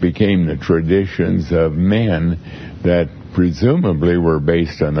just became the traditions of men that presumably were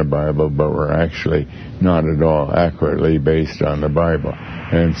based on the Bible, but were actually not at all accurately based on the Bible.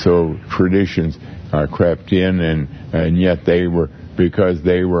 And so traditions crept in, and yet they were, because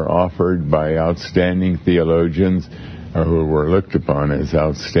they were offered by outstanding theologians who were looked upon as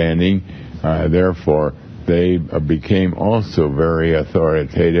outstanding, therefore they became also very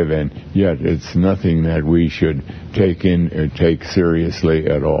authoritative, and yet it's nothing that we should take seriously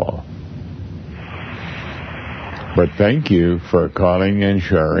at all. But thank you for calling and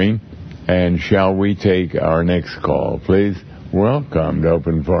sharing. And shall we take our next call, please? Welcome to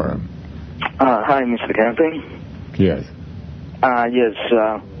Open Forum. Hi, Mr. Camping. Yes. Yes,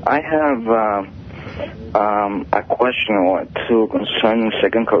 I have a question or two concerning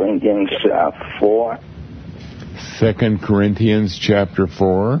 2 Corinthians 4. 2 Corinthians chapter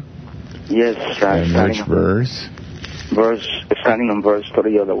 4? Yes. And which verse? Starting on verse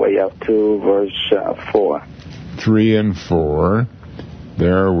 3 all the way up to verse 4. 3 and 4.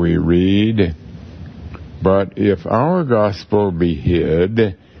 There we read, "But if our gospel be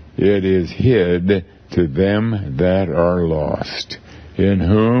hid, it is hid to them that are lost, in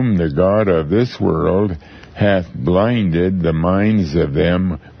whom the God of this world hath blinded the minds of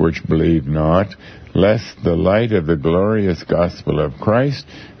them which believe not, lest the light of the glorious gospel of Christ,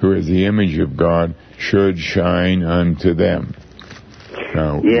 who is the image of God, should shine unto them."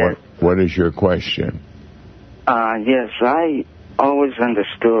 Now, yes. What is your question? Yes, I always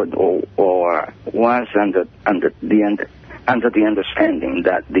understood or was under the understanding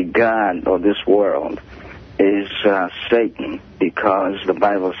that the God of this world is Satan, because the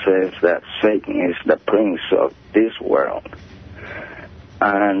Bible says that Satan is the prince of this world.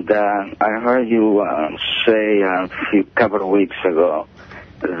 And I heard you say a couple of weeks ago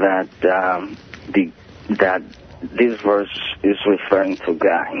that that this verse is referring to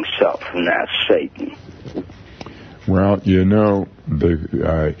God himself, not Satan. Well, you know,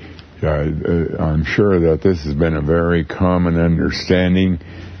 I'm sure that this has been a very common understanding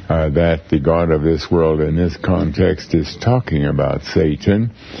that the God of this world in this context is talking about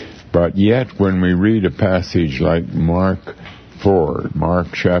Satan. But yet, when we read a passage like Mark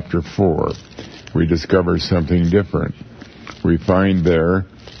chapter 4, we discover something different. We find there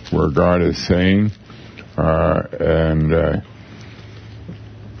where God is saying,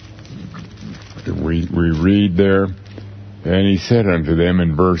 we read there, "And he said unto them,"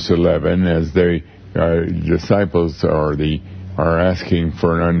 in verse 11, as the disciples are asking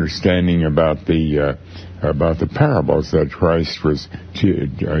for an understanding about the parables that Christ was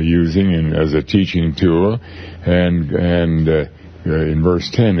using as a teaching tool, and in verse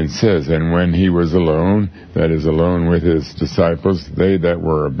 10 it says, "And when he was alone," that is, alone with his disciples, "they that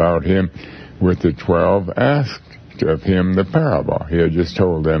were about him with the 12 asked of him the parable." He had just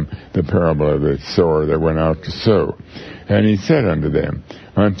told them the parable of the sower that went out to sow. "And he said unto them,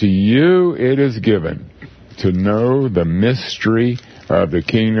 Unto you it is given to know the mystery of the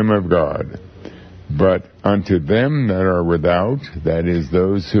kingdom of God. But unto them that are without," that is,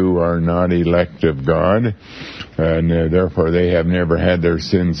 those who are not elect of God, and therefore they have never had their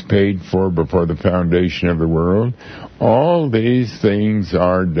sins paid for before the foundation of the world, "all these things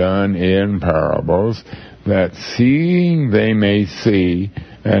are done in parables, that seeing they may see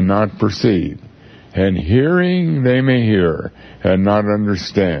and not perceive, and hearing they may hear and not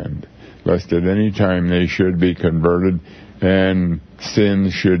understand, lest at any time they should be converted and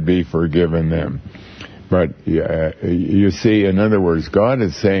sins should be forgiven them." But you see, in other words, God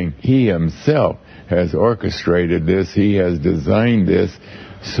is saying he himself has orchestrated this, he has designed this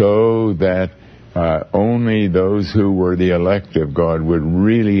so that only those who were the elect of God would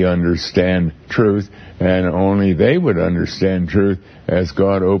really understand truth, and only they would understand truth as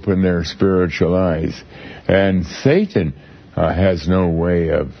God opened their spiritual eyes. And Satan has no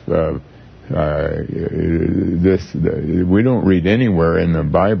way of we don't read anywhere in the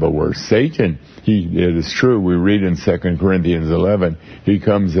Bible where Satan, it is true, we read in 2 Corinthians 11, he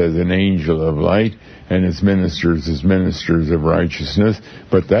comes as an angel of light and his ministers as ministers of righteousness,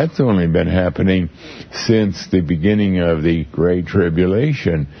 but that's only been happening since the beginning of the Great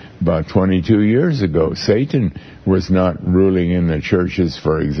Tribulation, about 22 years ago. Satan was not ruling in the churches,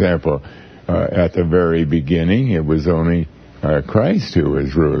 for example, at the very beginning. It was only Christ who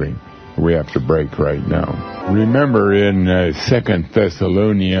was ruling. We have to break right now. Remember in 2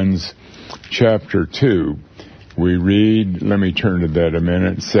 Thessalonians chapter 2, we read, let me turn to that a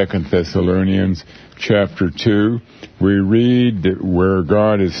minute, 2 Thessalonians chapter 2, we read where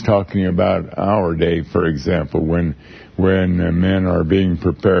God is talking about our day, for example, when men are being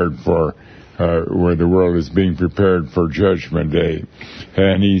prepared for, where the world is being prepared for Judgment Day.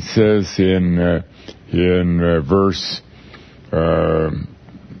 And he says in verse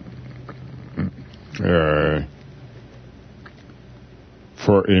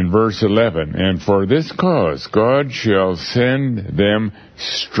verse 11, and for this cause God shall send them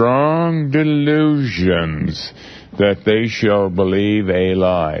strong delusions, that they shall believe a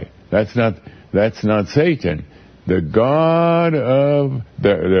lie. That's not Satan. The God of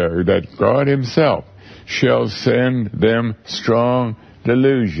that God Himself shall send them strong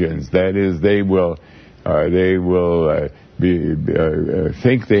delusions. That is, they will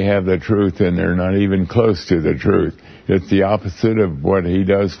think they have the truth, and they're not even close to the truth. It's the opposite of what He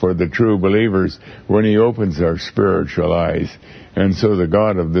does for the true believers when He opens our spiritual eyes. And so the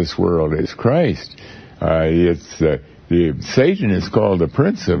God of this world is Christ. Satan is called the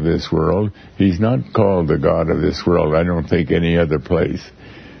prince of this world. He's not called the God of this world, I don't think, any other place.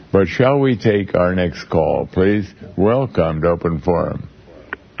 But shall we take our next call, please? Welcome to Open Forum.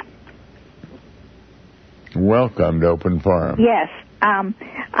 Welcome to Open Forum. Yes.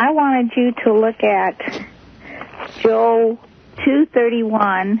 I wanted you to look at Joel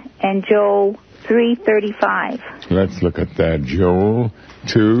 2:31 and Joel 3:35. Let's look at that. Joel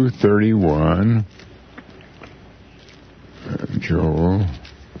 2:31. Joel.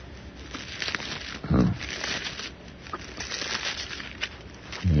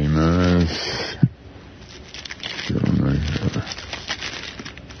 Amos.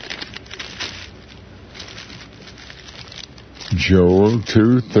 Joel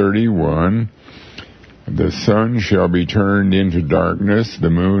 2:31. The sun shall be turned into darkness, the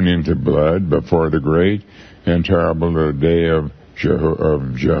moon into blood, before the great and terrible day of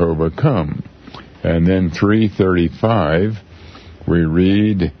Jehovah come. And then 3:35, we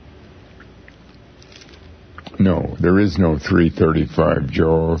read, no, there is no 3:35.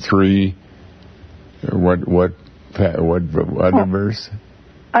 Joel 3, what other verse?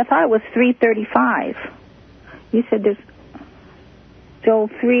 I thought it was 3:35. You said there's Joel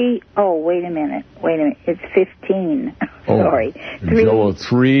 3, oh, wait a minute, it's 15. Sorry. Joel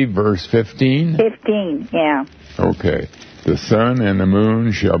 3, verse 15? 15, yeah. Okay. The sun and the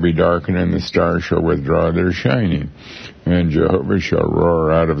moon shall be darkened, and the stars shall withdraw their shining. And Jehovah shall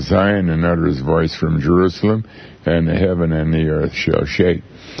roar out of Zion, and utter His voice from Jerusalem, and the heaven and the earth shall shake.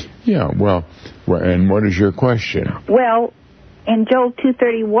 Yeah, well, and what is your question? Well, in Joel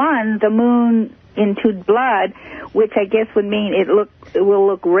 2:31, the moon into blood, which I guess would mean it will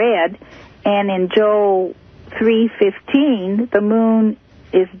look red, and in Joel 3:15, the moon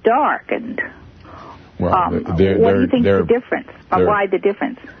is darkened. Well, what do you think the difference? Why the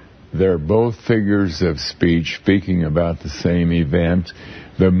difference? They're both figures of speech speaking about the same event.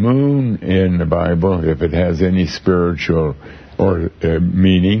 The moon in the Bible, if it has any spiritual or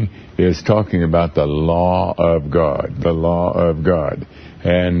meaning, is talking about the law of God. The law of God.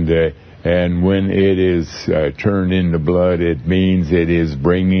 And when it is turned into blood, it means it is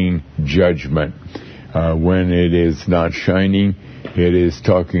bringing judgment. When it is not shining, it is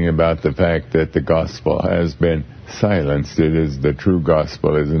talking about the fact that the gospel has been silenced. It is the true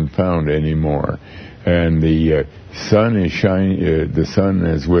gospel isn't found anymore. And the sun is shining. The sun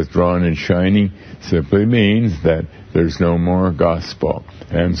is withdrawn and shining simply means that there's no more gospel.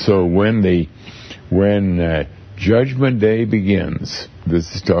 And so when Judgment Day begins,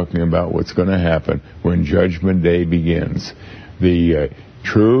 this is talking about what's going to happen when Judgment Day begins. The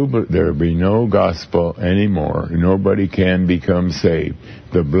true, but there will be no gospel anymore. Nobody can become saved.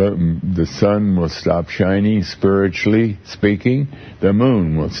 The sun will stop shining, spiritually speaking. The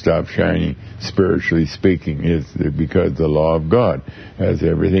moon will stop shining, spiritually speaking. It's because the law of God has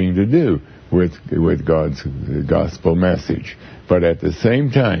everything to do with God's gospel message. But at the same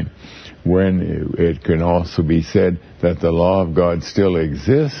time, when it can also be said that the law of God still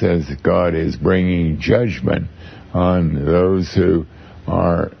exists, as God is bringing judgment on those who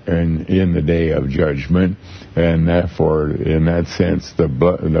are in the day of judgment, and therefore, in that sense, the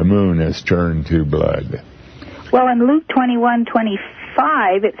moon has turned to blood. Well, in Luke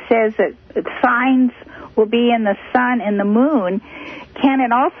 21:25, it says that signs will be in the sun and the moon. Can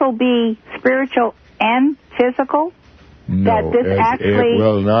it also be spiritual and physical? No, it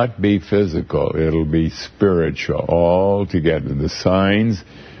will not be physical. It'll be spiritual altogether. The signs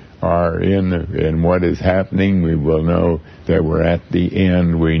are in what is happening. We will know that we're at the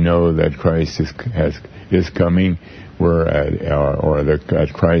end. We know that Christ is coming. That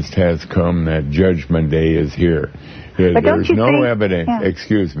Christ has come. That Judgment Day is here. There's no evidence. Yeah.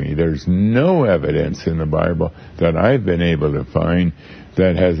 Excuse me. There's no evidence in the Bible that I've been able to find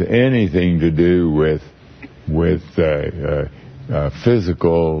that has anything to do with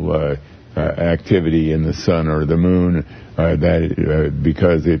physical activity in the sun or the moon,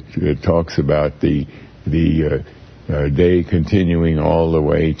 because it talks about the day continuing all the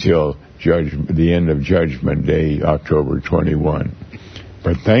way till the end of Judgment Day, October 21.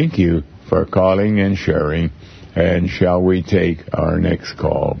 But thank you for calling and sharing. And shall we take our next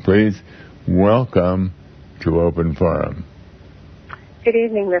call, please? Welcome to Open Forum. Good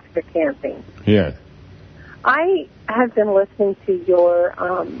evening, Mr. Camping. Yes. I have been listening to your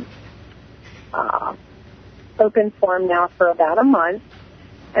Open Forum now for about a month,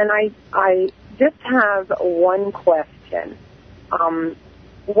 and I just have one question.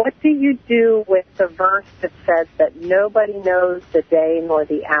 What do you do with the verse that says that nobody knows the day nor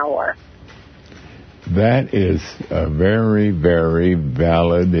the hour? That is a very, very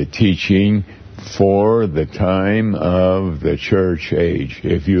valid teaching for the time of the church age.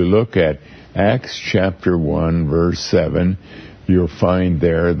 If you look at Acts chapter 1, verse 7, you'll find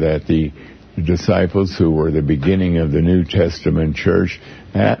there that the disciples who were the beginning of the New Testament church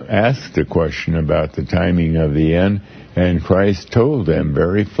asked a question about the timing of the end, and Christ told them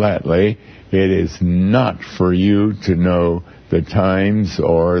very flatly, it is not for you to know the times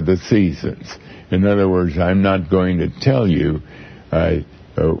or the seasons. In other words, I'm not going to tell you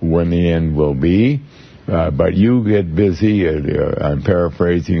when the end will be, but you get busy, I'm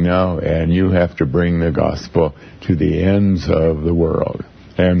paraphrasing now, and you have to bring the gospel to the ends of the world.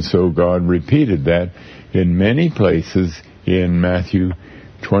 And so God repeated that in many places, in Matthew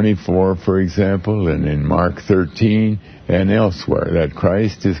 24, for example, and in Mark 13 and elsewhere, that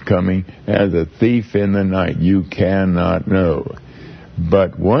Christ is coming as a thief in the night. You cannot know.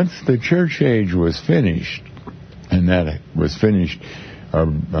 But once the church age was finished, and that was finished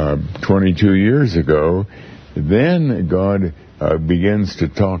 22 years ago, then God begins to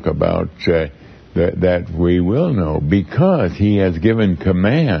talk about that we will know, because He has given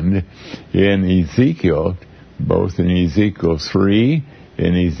command in Ezekiel, both in Ezekiel 3,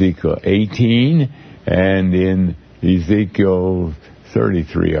 in Ezekiel 18, and in Ezekiel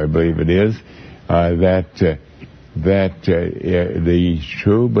 33, I believe it is, that the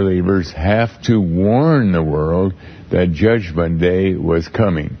true believers have to warn the world that Judgment Day was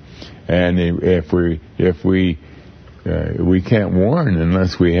coming. And if we can't warn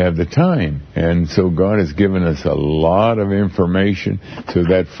unless we have the time. And so God has given us a lot of information so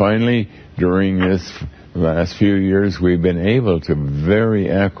that finally, during this last few years, we've been able to very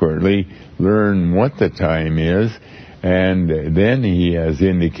accurately learn what the time is. And then He has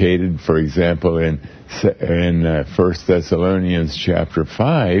indicated, for example, in 1 Thessalonians chapter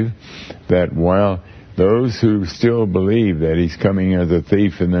 5, that while those who still believe that He's coming as a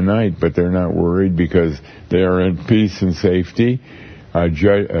thief in the night, but they're not worried because they're in peace and safety, a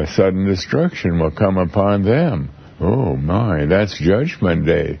sudden destruction will come upon them. Oh my, that's Judgment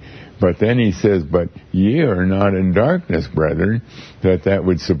Day. But then He says, but ye are not in darkness, brethren, that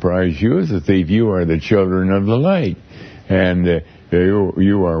would surprise you as a thief. You are the children of the light. And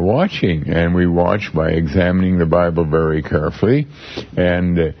you are watching, and we watch by examining the Bible very carefully,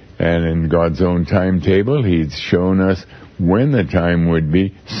 and in God's own timetable, He's shown us when the time would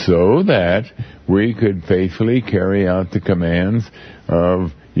be, so that we could faithfully carry out the commands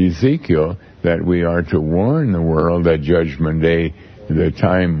of Ezekiel, that we are to warn the world that Judgment Day, the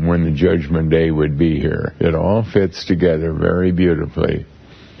time when the Judgment Day would be here. It all fits together very beautifully.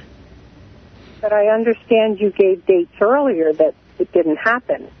 But I understand you gave dates earlier that it didn't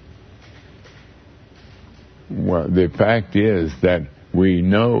happen? Well, the fact is that we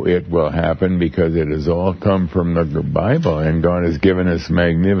know it will happen because it has all come from the Bible, and God has given us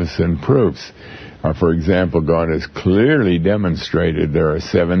magnificent proofs. For example, God has clearly demonstrated there are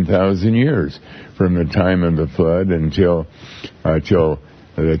 7,000 years from the time of the flood until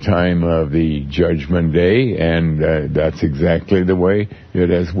the time of the judgment day, and that's exactly the way it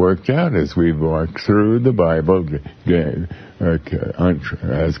has worked out as we've walked through the Bible,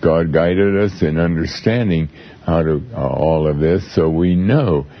 as God guided us in understanding how to all of this. So we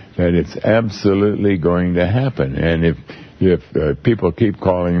know that it's absolutely going to happen. And if people keep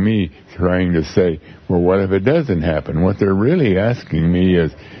calling me trying to say, well, what if it doesn't happen? What they're really asking me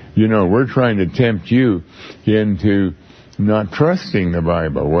is, we're trying to tempt you into not trusting the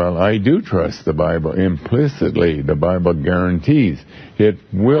Bible. Well, I do trust the Bible implicitly. The Bible guarantees it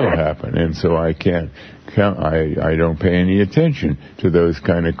will happen, and so I don't pay any attention to those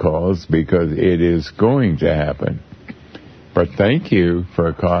kind of calls because it is going to happen. But thank you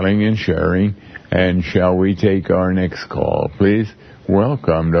for calling and sharing, and shall we take our next call, please?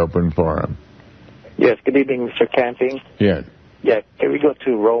 Welcome to Open Forum. Yes, good evening, Mr. Camping. Yes. Yeah, can we go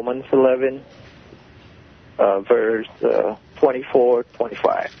to Romans 11? Verse 24,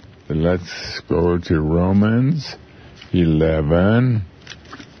 25. Let's go to Romans 11,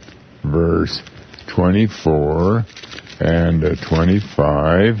 verse 24 and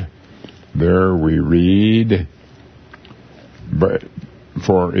 25. There we read, "But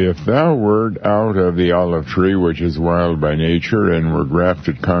for if thou wert out of the olive tree, which is wild by nature, and were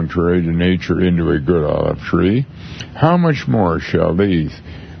grafted contrary to nature into a good olive tree, how much more shall these,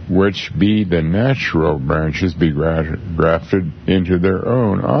 which be the natural branches, be grafted into their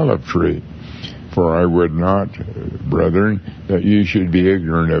own olive tree? For I would not, brethren, that ye should be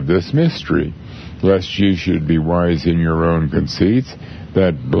ignorant of this mystery, lest ye should be wise in your own conceits,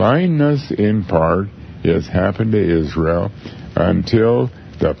 that blindness in part is happened to Israel, until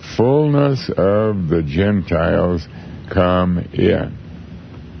the fullness of the Gentiles come in."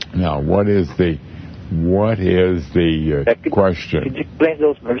 Now, what is the question? Could you explain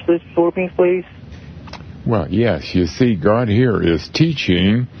those verses for me, please? Well, yes. You see, God here is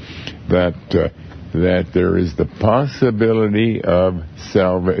teaching that there is the possibility of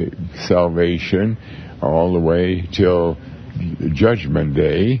salvation all the way till Judgment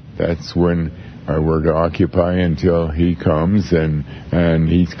Day. That's when we're to occupy until He comes, and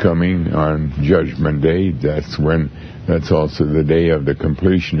He's coming on Judgment Day. That's also the day of the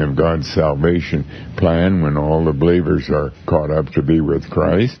completion of God's salvation plan, when all the believers are caught up to be with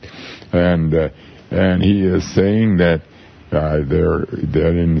Christ. And He is saying that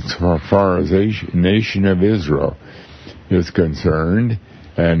in as far as the nation of Israel is concerned,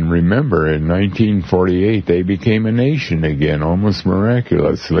 and remember, in 1948 they became a nation again, almost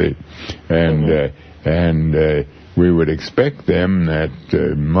miraculously, and we would expect them that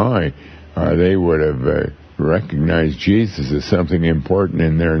they would have recognized Jesus as something important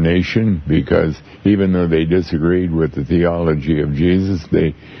in their nation, because even though they disagreed with the theology of Jesus,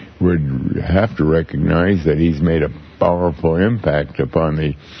 they would have to recognize that He's made a powerful impact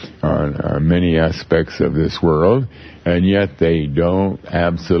upon many aspects of this world, and yet they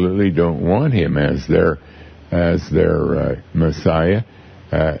absolutely don't want Him as their Messiah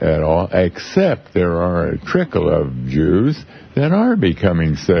at all, except there are a trickle of Jews that are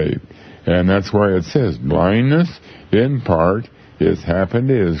becoming saved. And that's why it says blindness in part has happened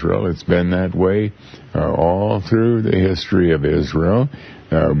to Israel. It's been that way all through the history of Israel.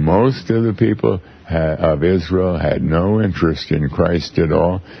 Most of the people of Israel had no interest in Christ at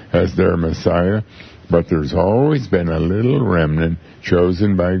all as their Messiah, but there's always been a little remnant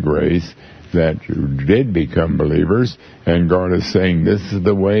chosen by grace that did become believers, and God is saying this is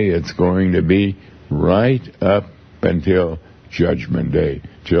the way it's going to be right up until Judgment Day,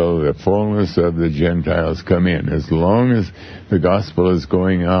 till the fullness of the Gentiles come in. As long as the gospel is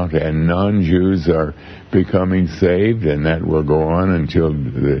going out and non-Jews are becoming saved, and that will go on until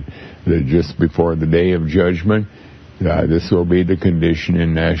just before the day of judgment, this will be the condition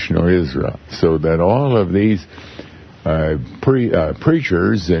in national Israel. So that all of these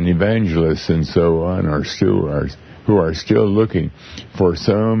preachers and evangelists and so on who are still looking for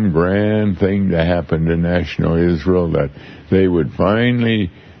some grand thing to happen to national Israel, that they would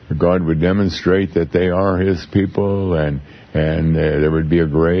finally, God would demonstrate that they are His people, and there would be a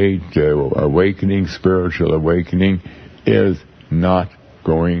great awakening, spiritual awakening, is not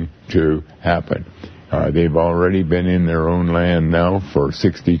going to happen. They've already been in their own land now for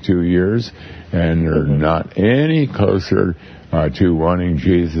 62 years, and they're not any closer to wanting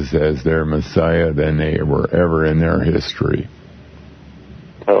Jesus as their Messiah than they were ever in their history.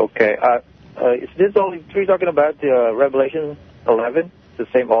 Okay. Is this olive tree talking about the Revelation 11? The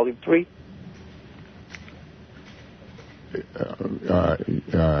same olive tree?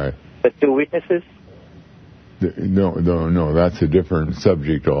 The two witnesses? No, that's a different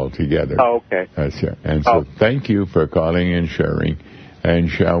subject altogether. Oh, okay. That's it. And so thank you for calling and sharing. And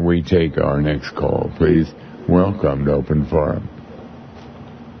shall we take our next call, please? Welcome to Open Forum.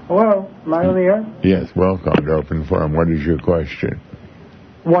 Hello, am I on the air? Yes, welcome to Open Forum. What is your question?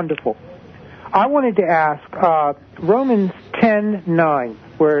 Wonderful. I wanted to ask, Romans 10:9,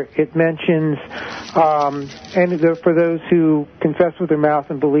 where it mentions, for those who confess with their mouth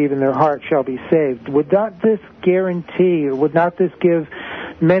and believe in their heart shall be saved. Would not this guarantee, or would not this give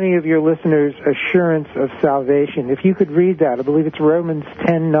many of your listeners assurance of salvation? If you could read that, I believe it's Romans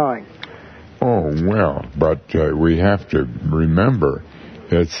 10:9. Oh, well, but we have to remember,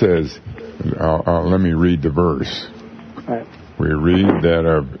 it says, let me read the verse. All right. We read that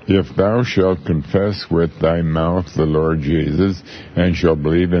if thou shalt confess with thy mouth the Lord Jesus, and shalt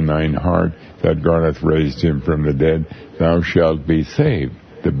believe in thine heart that God hath raised him from the dead, thou shalt be saved.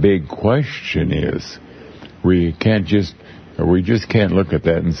 The big question is, we just can't look at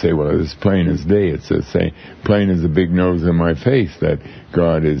that and say, well, it's plain as day. It's the same, plain as the big nose in my face, that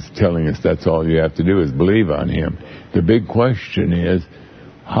God is telling us that's all you have to do is believe on him. The big question is,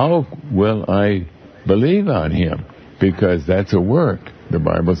 how will I believe on him? Because that's a work. The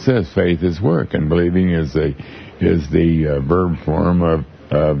Bible says faith is work, and believing is the verb form of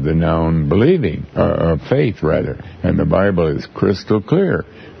the noun believing, of faith rather. And the Bible is crystal clear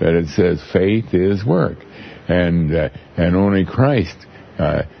that it says faith is work, and only Christ,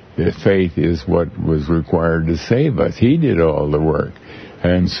 faith is what was required to save us. He did all the work,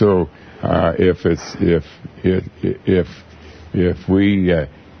 and so if we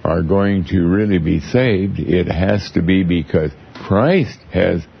are going to really be saved, it has to be because Christ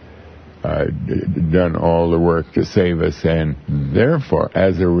has done all the work to save us, and therefore,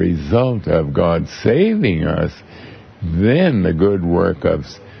 as a result of God saving us, then the good work of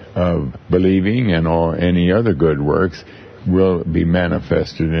believing and any other good works will be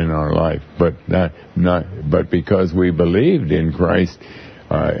manifested in our life. But because we believed in Christ,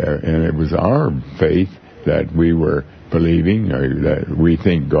 and it was our faith that we were believing, or that we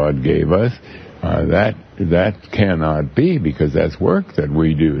think God gave us, that cannot be, because that's work that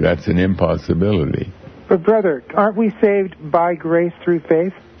we do. That's an impossibility. But brother, aren't we saved by grace through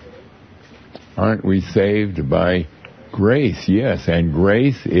faith? Aren't we saved by grace? Yes, and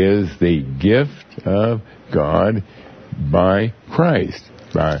grace is the gift of God by Christ.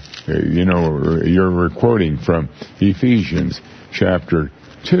 You're quoting from Ephesians chapter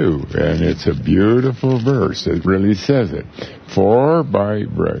 2, and it's a beautiful verse. It really says it. For by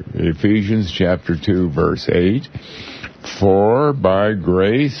Ephesians chapter 2, verse 8, for by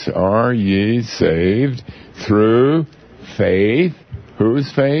grace are ye saved through faith.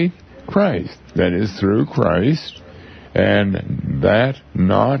 Whose faith? Christ. That is through Christ, and that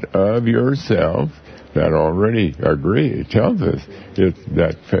not of yourself. That already it tells us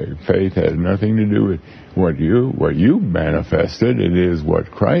that faith has nothing to do with what you manifested. It is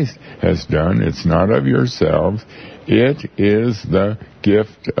what Christ has done. It's not of yourselves. It is the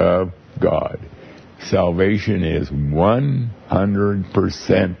gift of God. Salvation is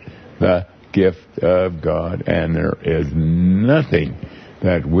 100% the gift of God, and there is nothing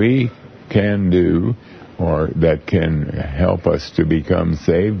that we can do or that can help us to become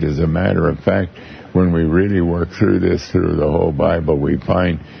saved. As a matter of fact, when we really work through the whole Bible, we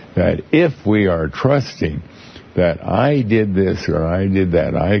find that if we are trusting that I did this or I did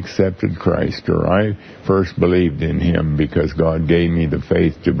that, I accepted Christ, or I first believed in him because God gave me the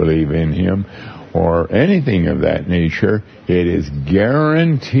faith to believe in him, or anything of that nature, it is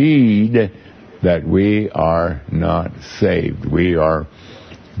guaranteed that we are not saved. We are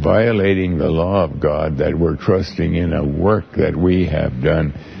violating the law of God, that we're trusting in a work that we have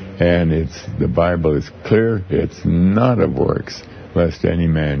done. And the Bible is clear, it's not of works, lest any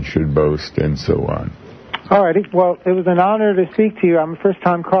man should boast, and so on. All righty. Well, it was an honor to speak to you. I'm a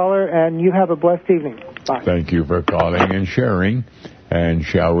first-time caller, and you have a blessed evening. Bye. Thank you for calling and sharing. And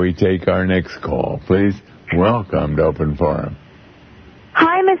shall we take our next call, please? Welcome to Open Forum.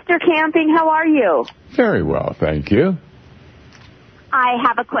 Hi, Mr. Camping. How are you? Very well, thank you. I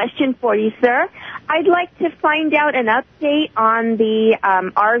have a question for you, sir. I'd like to find out an update on the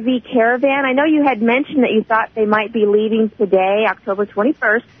RV caravan. I know you had mentioned that you thought they might be leaving today, October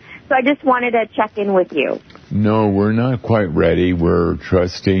 21st, so I just wanted to check in with you. No, we're not quite ready. We're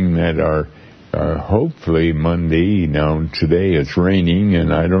trusting that our hopefully Monday. Now, today it's raining,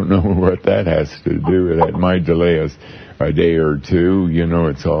 and I don't know what that has to do with it. It might delay us a day or two. You know,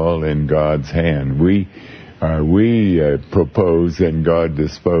 it's all in God's hand. We propose and God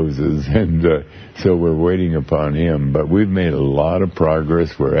disposes, and so we're waiting upon Him. But we've made a lot of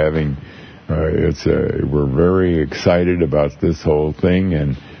progress. We're having, we're very excited about this whole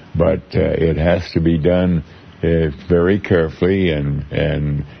thing, but it has to be done very carefully, and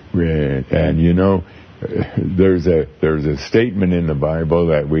you know, there's a statement in the Bible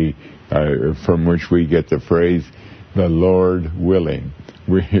that from which we get the phrase, "The Lord willing."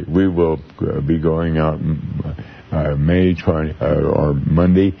 We will be going out May 20 or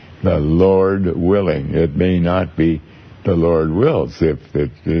Monday, the Lord willing. It may not be the Lord wills. If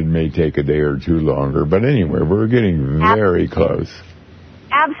it may take a day or two longer, but anyway, we're getting very close.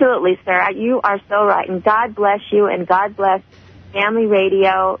 Absolutely, sir. You are so right, and God bless you, and God bless Family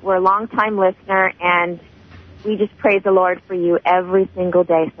Radio. We're a long-time listener, and we just praise the Lord for you every single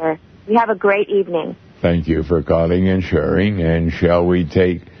day, sir. You have a great evening. Thank you for calling and sharing. And shall we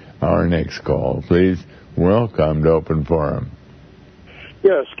take our next call, please? Welcome to Open Forum.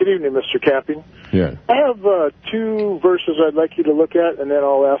 Yes, good evening, Mr. Camping. Yes. I have two verses I'd like you to look at, and then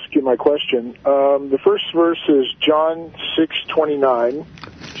I'll ask you my question. The first verse is John 6:29.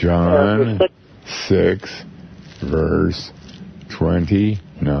 John 6, verse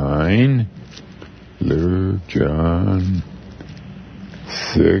 29. Luke, John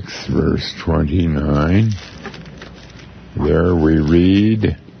 6, verse 29. There we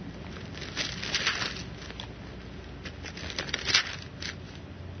read,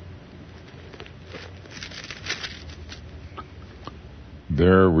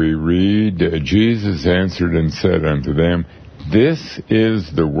 Jesus answered and said unto them, This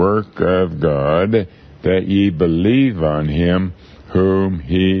is the work of God, that ye believe on Him whom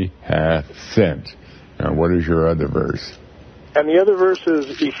He hath sent. Now, what is your other verse? And the other verse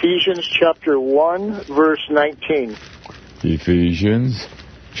is Ephesians chapter 1, verse 19. Ephesians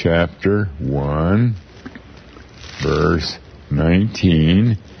chapter 1, verse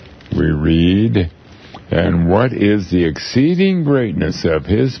 19. We read, And what is the exceeding greatness of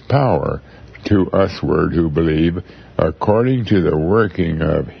His power to usward who believe, according to the working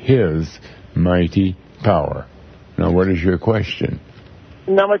of His mighty power. Now, what is your question?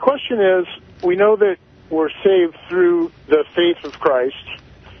 Now, my question is, we know that we're saved through the faith of Christ,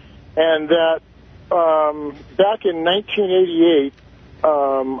 and that back in 1988,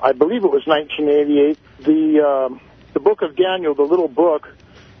 I believe it was 1988, the book of Daniel, the little book,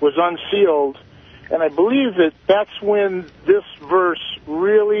 was unsealed, and I believe that that's when this verse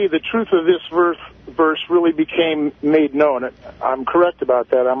really, the truth of this verse really became made known. I'm correct about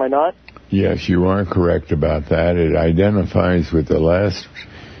that, am I not? Yes, you are correct about that. It identifies with the last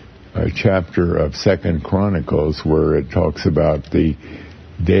chapter of 2 Chronicles, where it talks about the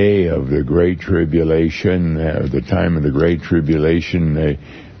day of the Great Tribulation, the time of the Great Tribulation. There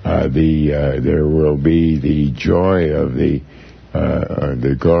will be the joy of the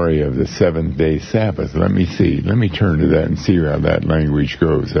glory of the seventh-day Sabbath. Let me see. Let me turn to that and see how that language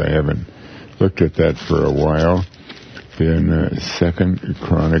goes. I haven't looked at that for a while. In 2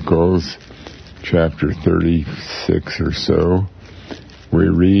 Chronicles, chapter 36 or so, we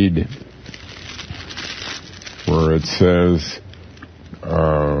read where it says, 2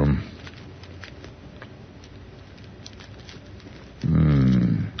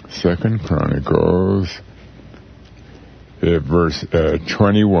 Chronicles, verse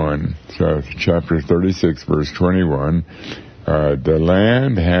 21, so chapter 36, verse 21, the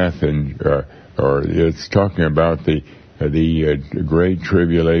land hath, or it's talking about the great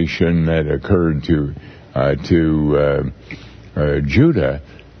tribulation that occurred to Judah.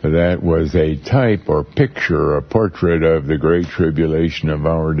 That was a type or picture, a portrait of the great tribulation of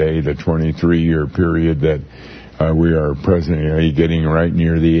our day, the 23-year period that we are presently getting right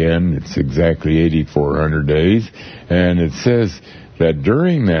near the end. It's exactly 8,400 days. And it says that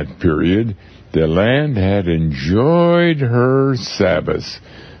during that period, the land had enjoyed her Sabbaths.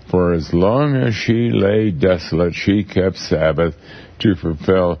 For as long as she lay desolate, she kept Sabbath to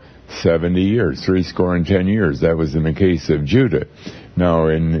fulfill 70 years, 70 years. That was in the case of Judah. Now,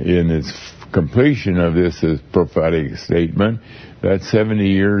 in its completion of this prophetic statement, that 70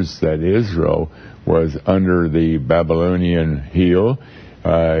 years that Israel was under the Babylonian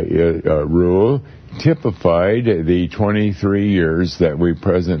rule typified the 23 years that we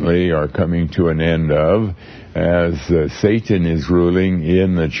presently are coming to an end of, as Satan is ruling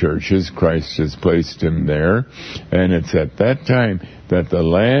in the churches. Christ has placed him there, and it's at that time that the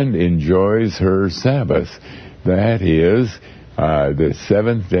land enjoys her Sabbath. That is, The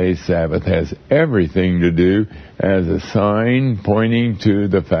seventh-day Sabbath has everything to do as a sign pointing to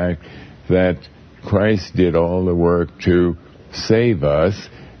the fact that Christ did all the work to save us.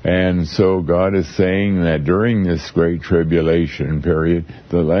 And so God is saying that during this great tribulation period,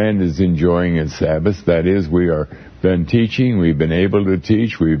 the land is enjoying its Sabbath. That is, we are been teaching, we've been able to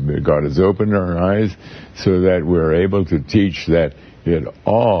teach, God has opened our eyes so that we're able to teach that it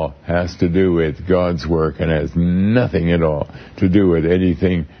all has to do with God's work and has nothing at all to do with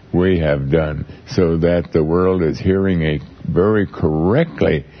anything we have done, so that the world is hearing very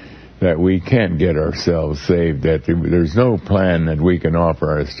correctly that we can't get ourselves saved, that there's no plan that we can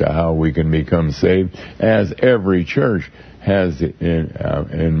offer as to how we can become saved, as every church has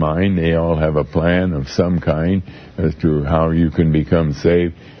in mind. They all have a plan of some kind as to how you can become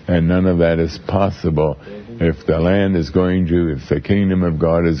saved, and none of that is possible if the land is going to, if the kingdom of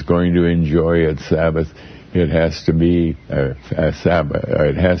God is going to enjoy its Sabbath. It has to be a Sabbath.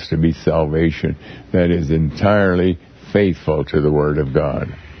 It has to be salvation that is entirely faithful to the Word of God.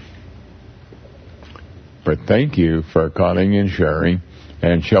 But thank you for calling and sharing.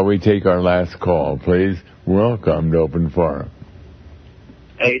 And shall we take our last call, please? Welcome to Open Forum.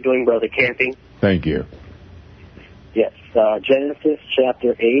 How you doing, Brother Camping? Thank you. Yes, Genesis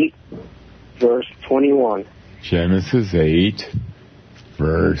chapter 8, verse 21. Genesis 8,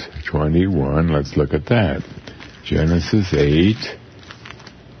 verse 21. Let's look at that. Genesis 8.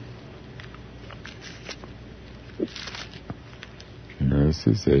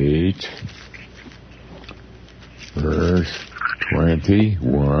 Genesis 8, verse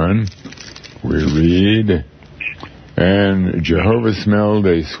 21. We read, "And Jehovah smelled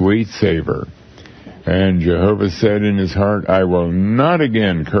a sweet savor. And Jehovah said in his heart, I will not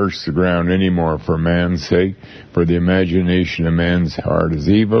again curse the ground any more for man's sake, for the imagination of man's heart is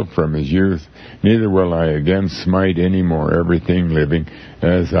evil from his youth. Neither will I again smite any more everything living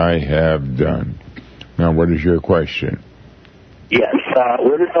as I have done." Now, what is your question? Yes,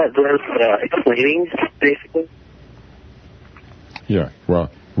 what is that verse explaining, basically? Yeah,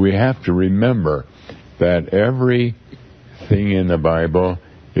 well, we have to remember that everything in the Bible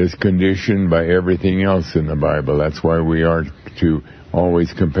is conditioned by everything else in the Bible. That's why we are to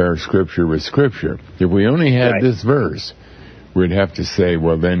always compare Scripture with Scripture. If we only had this verse, we'd have to say,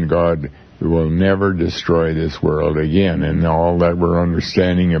 well, then God will never destroy this world again. And all that we're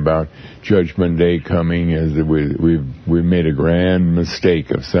understanding about Judgment Day coming is that we've made a grand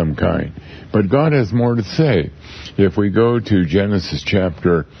mistake of some kind. But God has more to say. If we go to Genesis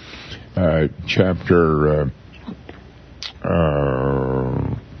chapter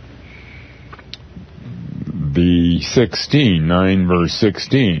the 16, 9 verse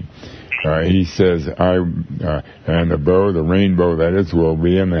 16, he says, and the bow, the rainbow that is, will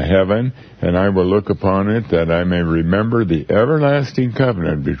be in the heaven, and I will look upon it that I may remember the everlasting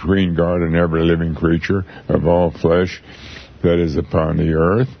covenant between God and every living creature of all flesh that is upon the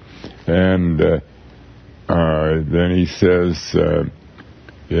earth. And then he says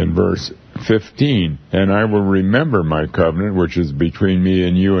in verse 15, and I will remember my covenant, which is between me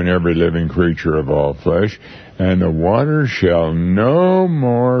and you and every living creature of all flesh, and the water shall no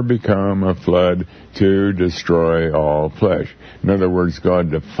more become a flood to destroy all flesh. In other words,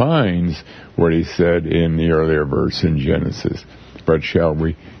 God defines what he said in the earlier verse in Genesis. But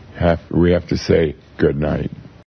we have to say good night.